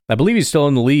sucks. I believe he's still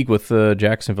in the league with the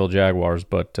Jacksonville Jaguars,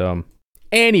 but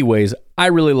anyways, I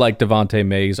really like Devontae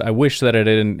Mays. I wish that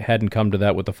it hadn't come to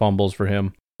that with the fumbles for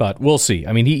him, but we'll see.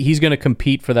 I mean, he's going to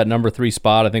compete for that number 3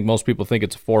 spot. I think most people think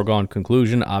it's a foregone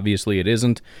conclusion. Obviously, it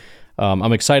isn't.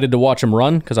 I'm excited to watch him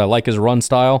run because I like his run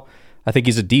style. I think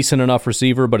he's a decent enough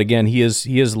receiver, but again, he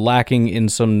is lacking in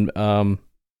some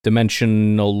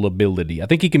dimensional ability. I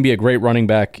think he can be a great running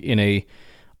back in a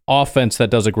offense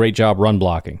that does a great job run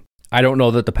blocking. I don't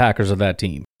know that the Packers are that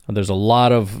team. There's a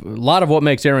lot of what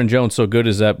makes Aaron Jones so good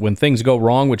is that when things go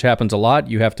wrong, which happens a lot,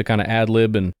 you have to kind of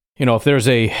ad-lib, and if there's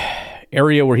a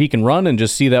area where he can run and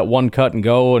just see that one cut and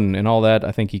go and all that,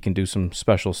 I think he can do some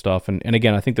special stuff. And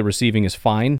again, I think the receiving is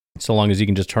fine so long as he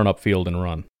can just turn up field and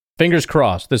run. Fingers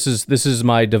crossed. This is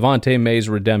my Devontae Mays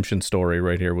redemption story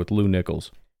right here with Lou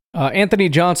Nichols. Anthony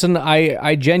Johnson,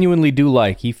 I genuinely do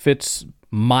like. He fits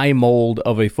my mold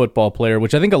of a football player,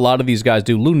 which I think a lot of these guys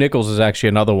do. Lou Nichols is actually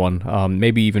another one,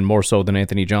 maybe even more so than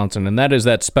Anthony Johnson, and that is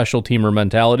that special teamer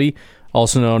mentality,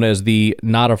 also known as the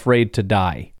not afraid to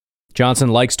die. Johnson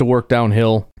likes to work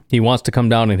downhill. He wants to come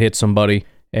down and hit somebody,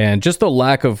 and just the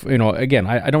lack of, again,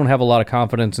 I don't have a lot of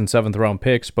confidence in 7th round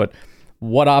picks, but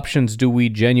what options do we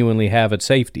genuinely have at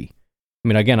safety? I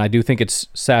mean, again, I do think it's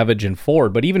Savage and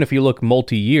Ford, but even if you look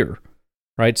multi-year,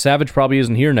 right, Savage probably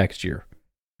isn't here next year.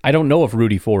 I don't know if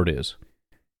Rudy Ford is.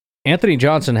 Anthony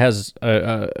Johnson has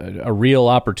a real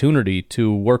opportunity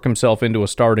to work himself into a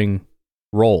starting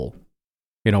role.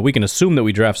 We can assume that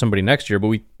we draft somebody next year, but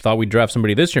we thought we'd draft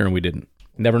somebody this year and we didn't.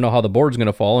 Never know how the board's going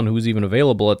to fall and who's even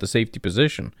available at the safety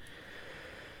position.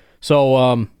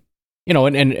 So,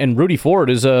 and Rudy Ford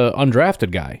is a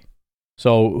undrafted guy.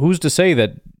 So who's to say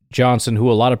that Johnson, who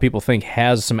a lot of people think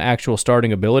has some actual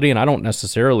starting ability, and I don't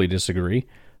necessarily disagree,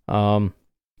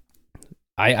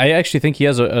 I actually think he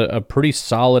has a pretty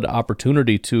solid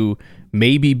opportunity to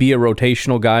maybe be a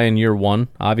rotational guy in year 1.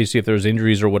 Obviously, if there's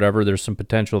injuries or whatever, there's some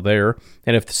potential there.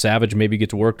 And if Savage maybe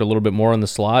gets worked a little bit more in the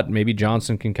slot, maybe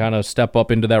Johnson can kind of step up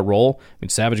into that role. I mean,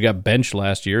 Savage got benched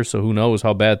last year, so who knows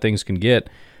how bad things can get.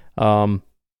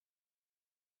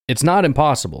 It's not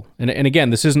impossible. And again,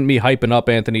 this isn't me hyping up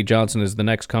Anthony Johnson as the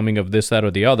next coming of this, that,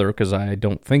 or the other, because I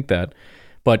don't think that.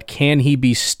 But can he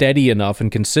be steady enough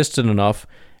and consistent enough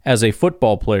as a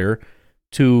football player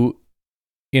to,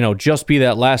 just be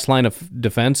that last line of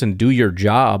defense and do your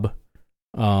job,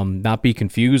 not be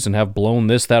confused and have blown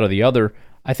this, that, or the other?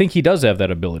 I think he does have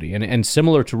that ability. And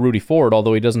similar to Rudy Ford,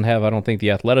 although he doesn't have, I don't think,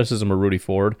 the athleticism of Rudy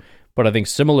Ford, but I think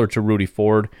similar to Rudy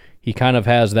Ford, he kind of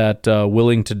has that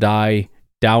willing to die,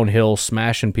 downhill,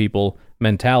 smashing people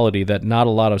mentality that not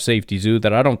a lot of safeties do,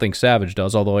 that I don't think Savage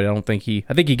does, although I think he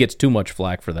gets too much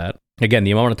flack for that. Again,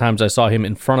 the amount of times I saw him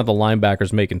in front of the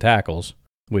linebackers making tackles,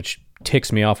 which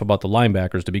ticks me off about the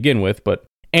linebackers to begin with. But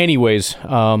anyways,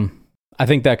 I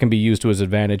think that can be used to his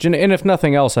advantage. And if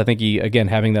nothing else, I think he, again,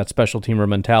 having that special teamer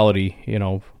mentality,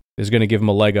 is going to give him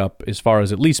a leg up as far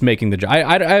as at least making the job.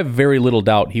 I have very little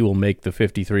doubt he will make the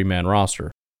 53-man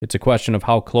roster. It's a question of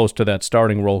how close to that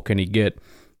starting role can he get.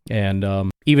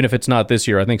 And even if it's not this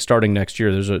year, I think starting next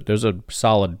year, there's a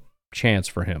solid chance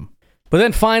for him. But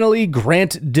then finally,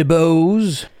 Grant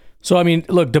DuBose. So, I mean,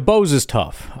 look, DuBose is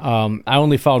tough. I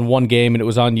only found one game, and it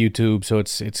was on YouTube, so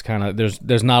it's kind of,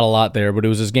 there's not a lot there, but it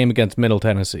was his game against Middle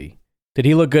Tennessee. Did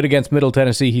he look good against Middle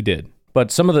Tennessee? He did.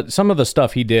 But some of the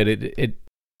stuff he did,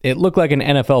 it looked like an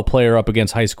NFL player up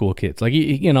against high school kids. Like,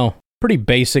 pretty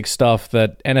basic stuff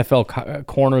that NFL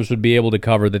corners would be able to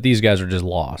cover that these guys are just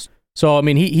lost. So, I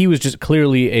mean, he was just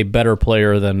clearly a better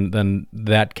player than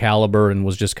that caliber and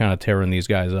was just kind of tearing these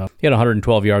guys up. He had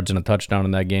 112 yards and a touchdown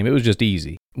in that game. It was just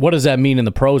easy. What does that mean in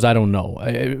the pros? I don't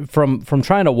know. From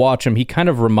trying to watch him, he kind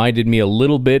of reminded me a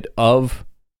little bit of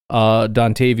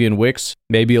Dontavian Wicks,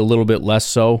 maybe a little bit less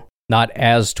so. Not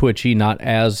as twitchy, not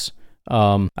as, I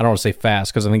don't want to say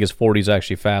fast, because I think his 40 is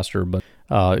actually faster, but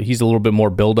he's a little bit more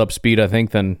build-up speed, I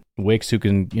think, than Wicks, who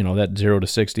can, that 0 to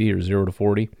 60 or 0 to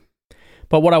 40.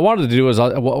 But what I wanted to do is,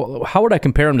 how would I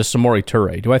compare him to Samori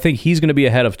Toure? Do I think he's going to be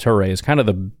ahead of Toure is kind of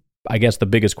the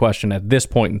biggest question at this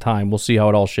point in time. We'll see how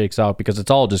it all shakes out because it's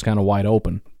all just kind of wide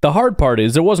open. The hard part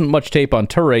is there wasn't much tape on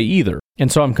Toure either. And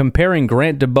so I'm comparing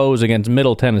Grant DuBose against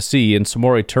Middle Tennessee and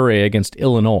Samori Toure against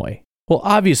Illinois. Well,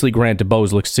 obviously Grant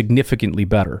DuBose looks significantly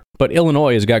better, but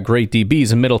Illinois has got great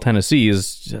DBs and Middle Tennessee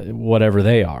is whatever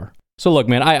they are. So look,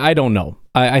 man, I don't know.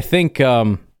 I think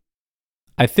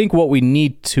what we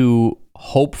need to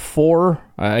hope for,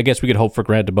 I guess we could hope for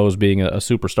Grant DuBose being a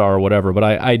superstar or whatever, but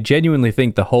I genuinely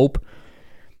think the hope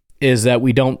is that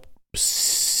we don't,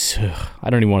 I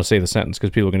don't even want to say the sentence because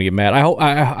people are going to get mad.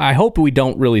 I hope we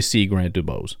don't really see Grant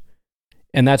DuBose.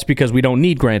 And that's because we don't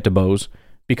need Grant DuBose,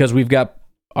 because we've got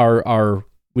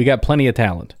we got plenty of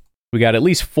talent. We got at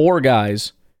least 4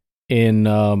 guys in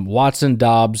Watson,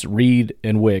 Dobbs, Reed,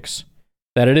 and Wicks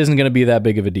that it isn't going to be that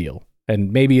big of a deal.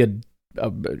 And maybe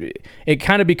it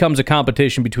kind of becomes a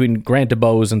competition between Grant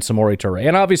DuBose and Samori Toure.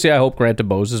 And obviously I hope Grant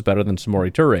DuBose is better than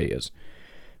Samori Toure is.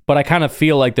 But I kind of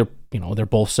feel like they're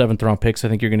both 7th round picks. I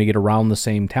think you're going to get around the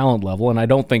same talent level. And I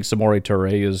don't think Samori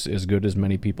Toure is as good as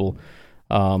many people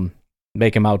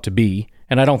make him out to be.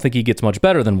 And I don't think he gets much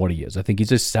better than what he is. I think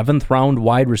he's a 7th round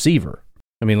wide receiver.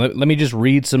 I mean, let me just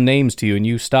read some names to you, and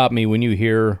you stop me when you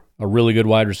hear a really good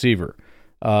wide receiver.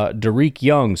 Derek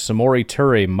Young, Samori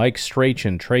Toure, Mike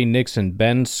Strachan, Trey Nixon,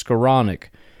 Ben Skoranek,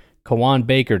 Kawan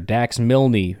Baker, Dax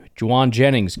Milne, Juwan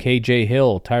Jennings, KJ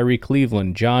Hill, Tyree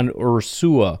Cleveland, John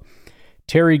Ursua,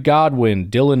 Terry Godwin,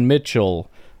 Dylan Mitchell,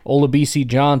 Olabisi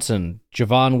Johnson,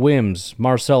 Javon Wims,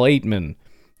 Marcel Aitman,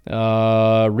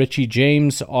 Richie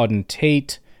James, Auden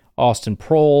Tate, Austin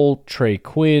Prohl, Trey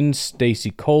Quinn, Stacy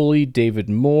Coley, David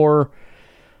Moore,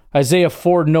 Isaiah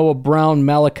Ford, Noah Brown,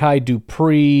 Malachi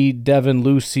Dupree, Devin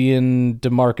Lucien,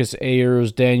 DeMarcus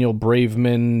Ayers, Daniel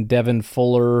Braveman, Devin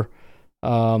Fuller.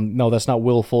 No, that's not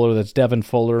Will Fuller. That's Devin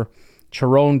Fuller.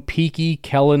 Charone Peakey,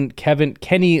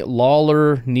 Kenny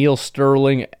Lawler, Neil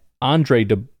Sterling, Andre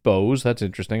DuBose. That's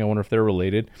interesting. I wonder if they're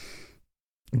related.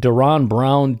 Deron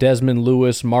Brown, Desmond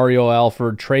Lewis, Mario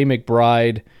Alford, Trey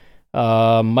McBride,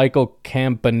 Michael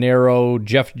Campanero,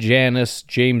 Jeff Janis,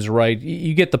 James Wright.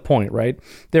 You get the point, right?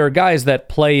 There are guys that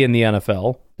play in the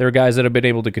NFL. There are guys that have been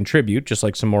able to contribute, just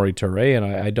like Samori Toure, and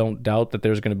I don't doubt that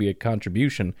there's going to be a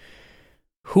contribution.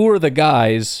 Who are the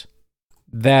guys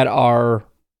that are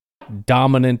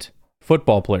dominant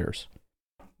football players?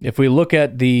 If we look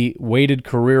at the weighted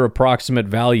career approximate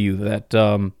value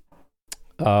that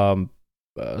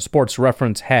Sports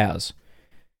Reference has,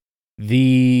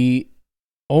 the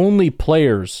only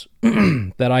players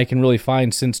that I can really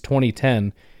find since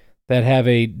 2010 that have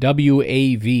a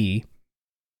WAV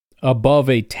above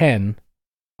a 10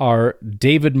 are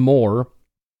David Moore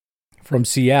from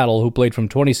Seattle, who played from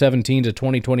 2017 to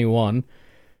 2021,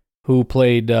 who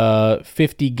played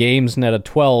 50 games and had a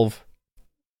 12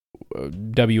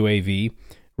 WAV.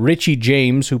 Richie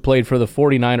James, who played for the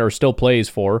 49ers, still plays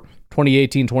for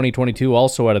 2018-2022,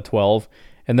 also at a 12.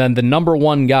 And then the number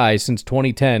one guy since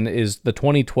 2010 is the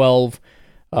 2012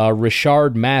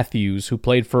 Rishard Matthews, who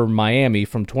played for Miami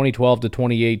from 2012 to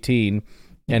 2018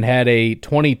 and had a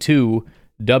 22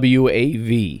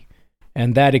 WAV.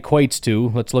 And that equates to,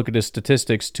 let's look at his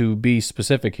statistics to be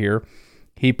specific here.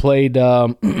 He played,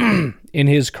 in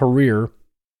his career,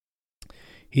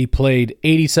 He played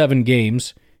 87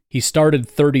 games. He started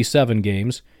 37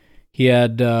 games. He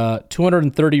had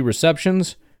 230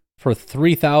 receptions for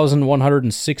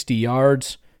 3,160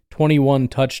 yards, 21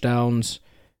 touchdowns,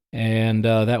 and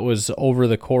that was over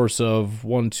the course of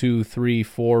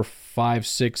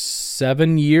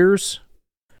 7 years.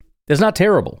 That's not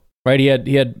terrible, right? He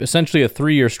had essentially a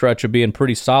 3-year stretch of being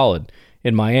pretty solid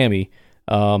in Miami.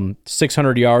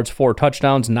 600 yards, 4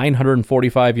 touchdowns,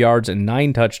 945 yards and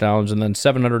 9 touchdowns, and then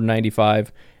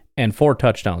 795 and 4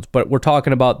 touchdowns. But we're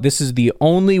talking about this is the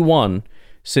only one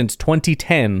since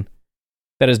 2010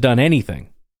 that has done anything.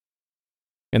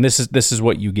 And this is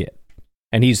what you get.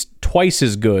 And he's twice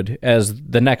as good as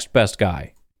the next best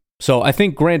guy. So I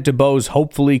think Grant DuBose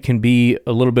hopefully can be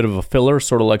a little bit of a filler,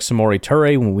 sort of like Samori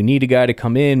Toure, when we need a guy to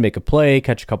come in, make a play,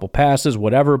 catch a couple passes,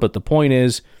 whatever. But the point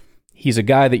is, he's a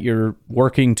guy that you're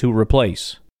working to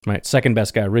replace. Right? Second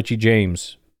best guy, Richie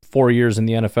James. 4 years in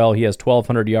the NFL, he has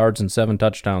 1,200 yards and 7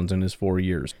 touchdowns in his 4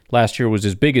 years. Last year was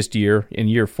his biggest year in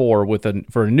year 4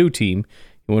 for a new team.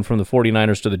 He went from the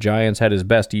 49ers to the Giants, had his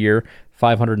best year,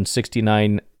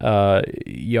 569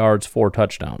 yards, 4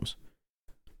 touchdowns.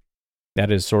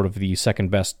 That is sort of the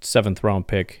second best 7th-round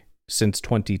pick since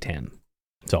 2010.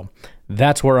 So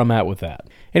that's where I'm at with that.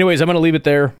 Anyways, I'm going to leave it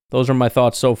there. Those are my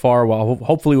thoughts so far. Well,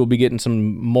 hopefully we'll be getting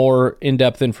some more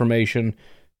in-depth information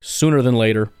sooner than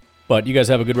later. But you guys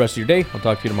have a good rest of your day. I'll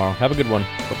talk to you tomorrow. Have a good one.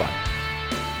 Bye-bye.